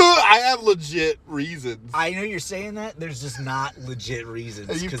 I have legit reasons. I know you're saying that. There's just not legit reasons.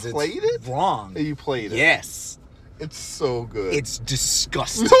 Have you 'cause played it's it? Wrong. You played it? Yes. It's so good. It's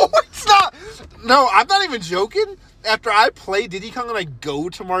disgusting. No, it's not. No, I'm not even joking. After I play Diddy Kong and I go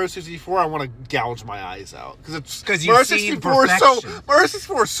to Mario 64, I want to gouge my eyes out because you've seen Mario perfection.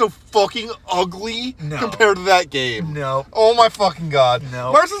 64 is so fucking ugly No. compared to that game. No. Oh my fucking god.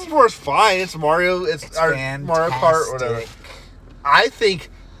 No. Mario 64 is fine. It's Mario. It's our Mario Kart or whatever. I think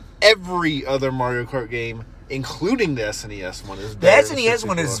every other Mario Kart game, including the SNES one, is better. The SNES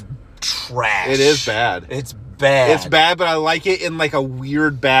one is trash. It is bad. It's bad. It's bad, but I like it in like a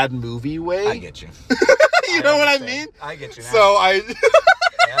weird bad movie way. I get you. You know what I mean? I get you now. So I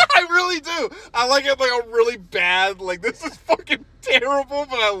really do. I like it like a really bad, like this is fucking terrible,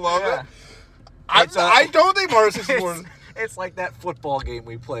 but I love it. I don't think Mario 64 is... It's like that football game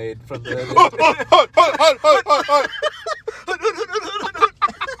we played from the...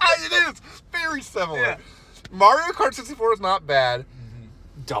 It is very similar. Yeah. Mario Kart 64 is not bad.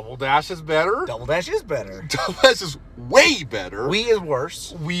 Double Dash is better. Double Dash is better. Double Dash is way better. Wii is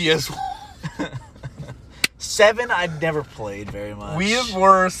worse. Wii is... 7 I've never played very much. Wii is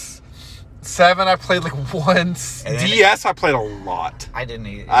worse. 7 I played like once. DS I played a lot. I didn't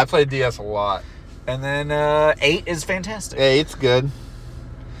either. I played DS a lot. And then 8 is fantastic. Yeah, it's good.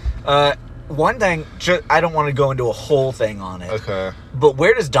 One thing, I don't want to go into a whole thing on it. Okay. But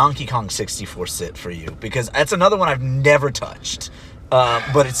where does Donkey Kong 64 sit for you? Because that's another one I've never touched.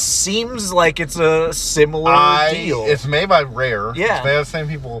 But it seems like it's a similar deal. It's made by Rare. Yeah. It's made by the same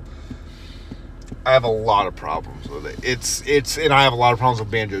people. I have a lot of problems with it. And I have a lot of problems with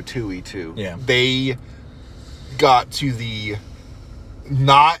Banjo-Tooie too. Yeah. They got to the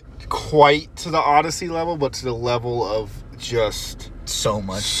not quite to the Odyssey level, but to the level of just so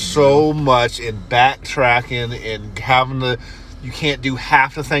much and backtracking and having to... You can't do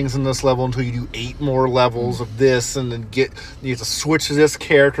half the things in this level until you do 8 more levels of this, and then you have to switch to this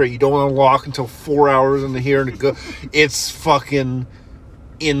character. You don't unlock until 4 hours into here and go. It's fucking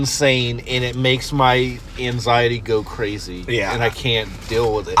insane, and it makes my anxiety go crazy. Yeah, and I can't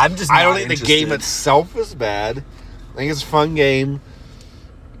deal with it. I'm just. I don't think the game itself is bad. I think it's a fun game.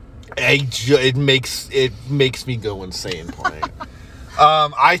 It makes me go insane playing it.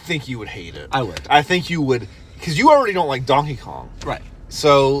 I think you would hate it. I would. I think you would, because you already don't like Donkey Kong. Right.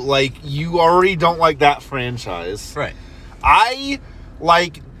 So, like, you already don't like that franchise. Right. I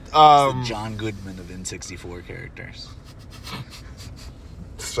like... It's the John Goodman of N64 characters.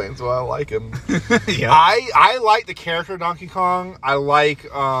 Explains why I like him. Yeah. I like the character Donkey Kong. I like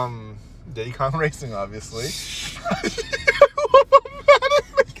Diddy Kong Racing, obviously.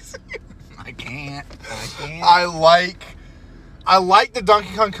 I can't. I like the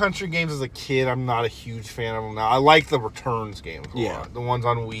Donkey Kong Country games as a kid. I'm not a huge fan of them now. I like the Returns games a lot. The ones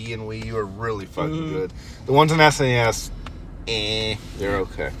on Wii and Wii U are really fucking good. The ones on SNES, they're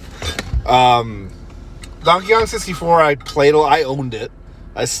okay. Donkey Kong 64, I owned it.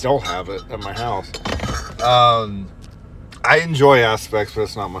 I still have it at my house. I enjoy aspects, but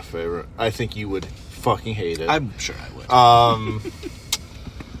it's not my favorite. I think you would fucking hate it. I'm sure I would.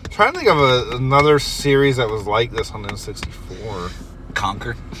 Trying to think of another series that was like this on N64.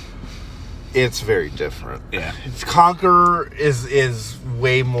 Conquer. It's very different. Yeah. Conquer is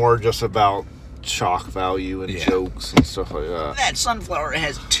way more just about shock value and jokes and stuff like that. That sunflower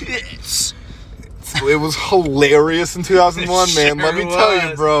has tits. It was hilarious in 2001, man. Let me tell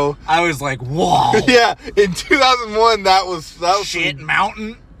you, bro. I was like, whoa. Yeah, in 2001, that was Shit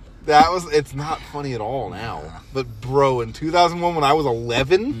mountain. It's not funny at all now. But, bro, in 2001, when I was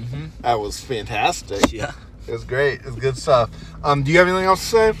 11, that was fantastic. Yeah. It was great. It was good stuff. Do you have anything else to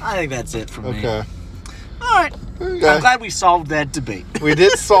say? I think that's it for me. Okay. All right. Okay. I'm glad we solved that debate. We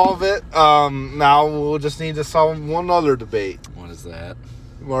did solve it. Now we'll just need to solve one other debate. What is that?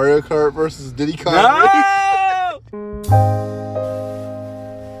 Mario Kart versus Diddy Kong. No!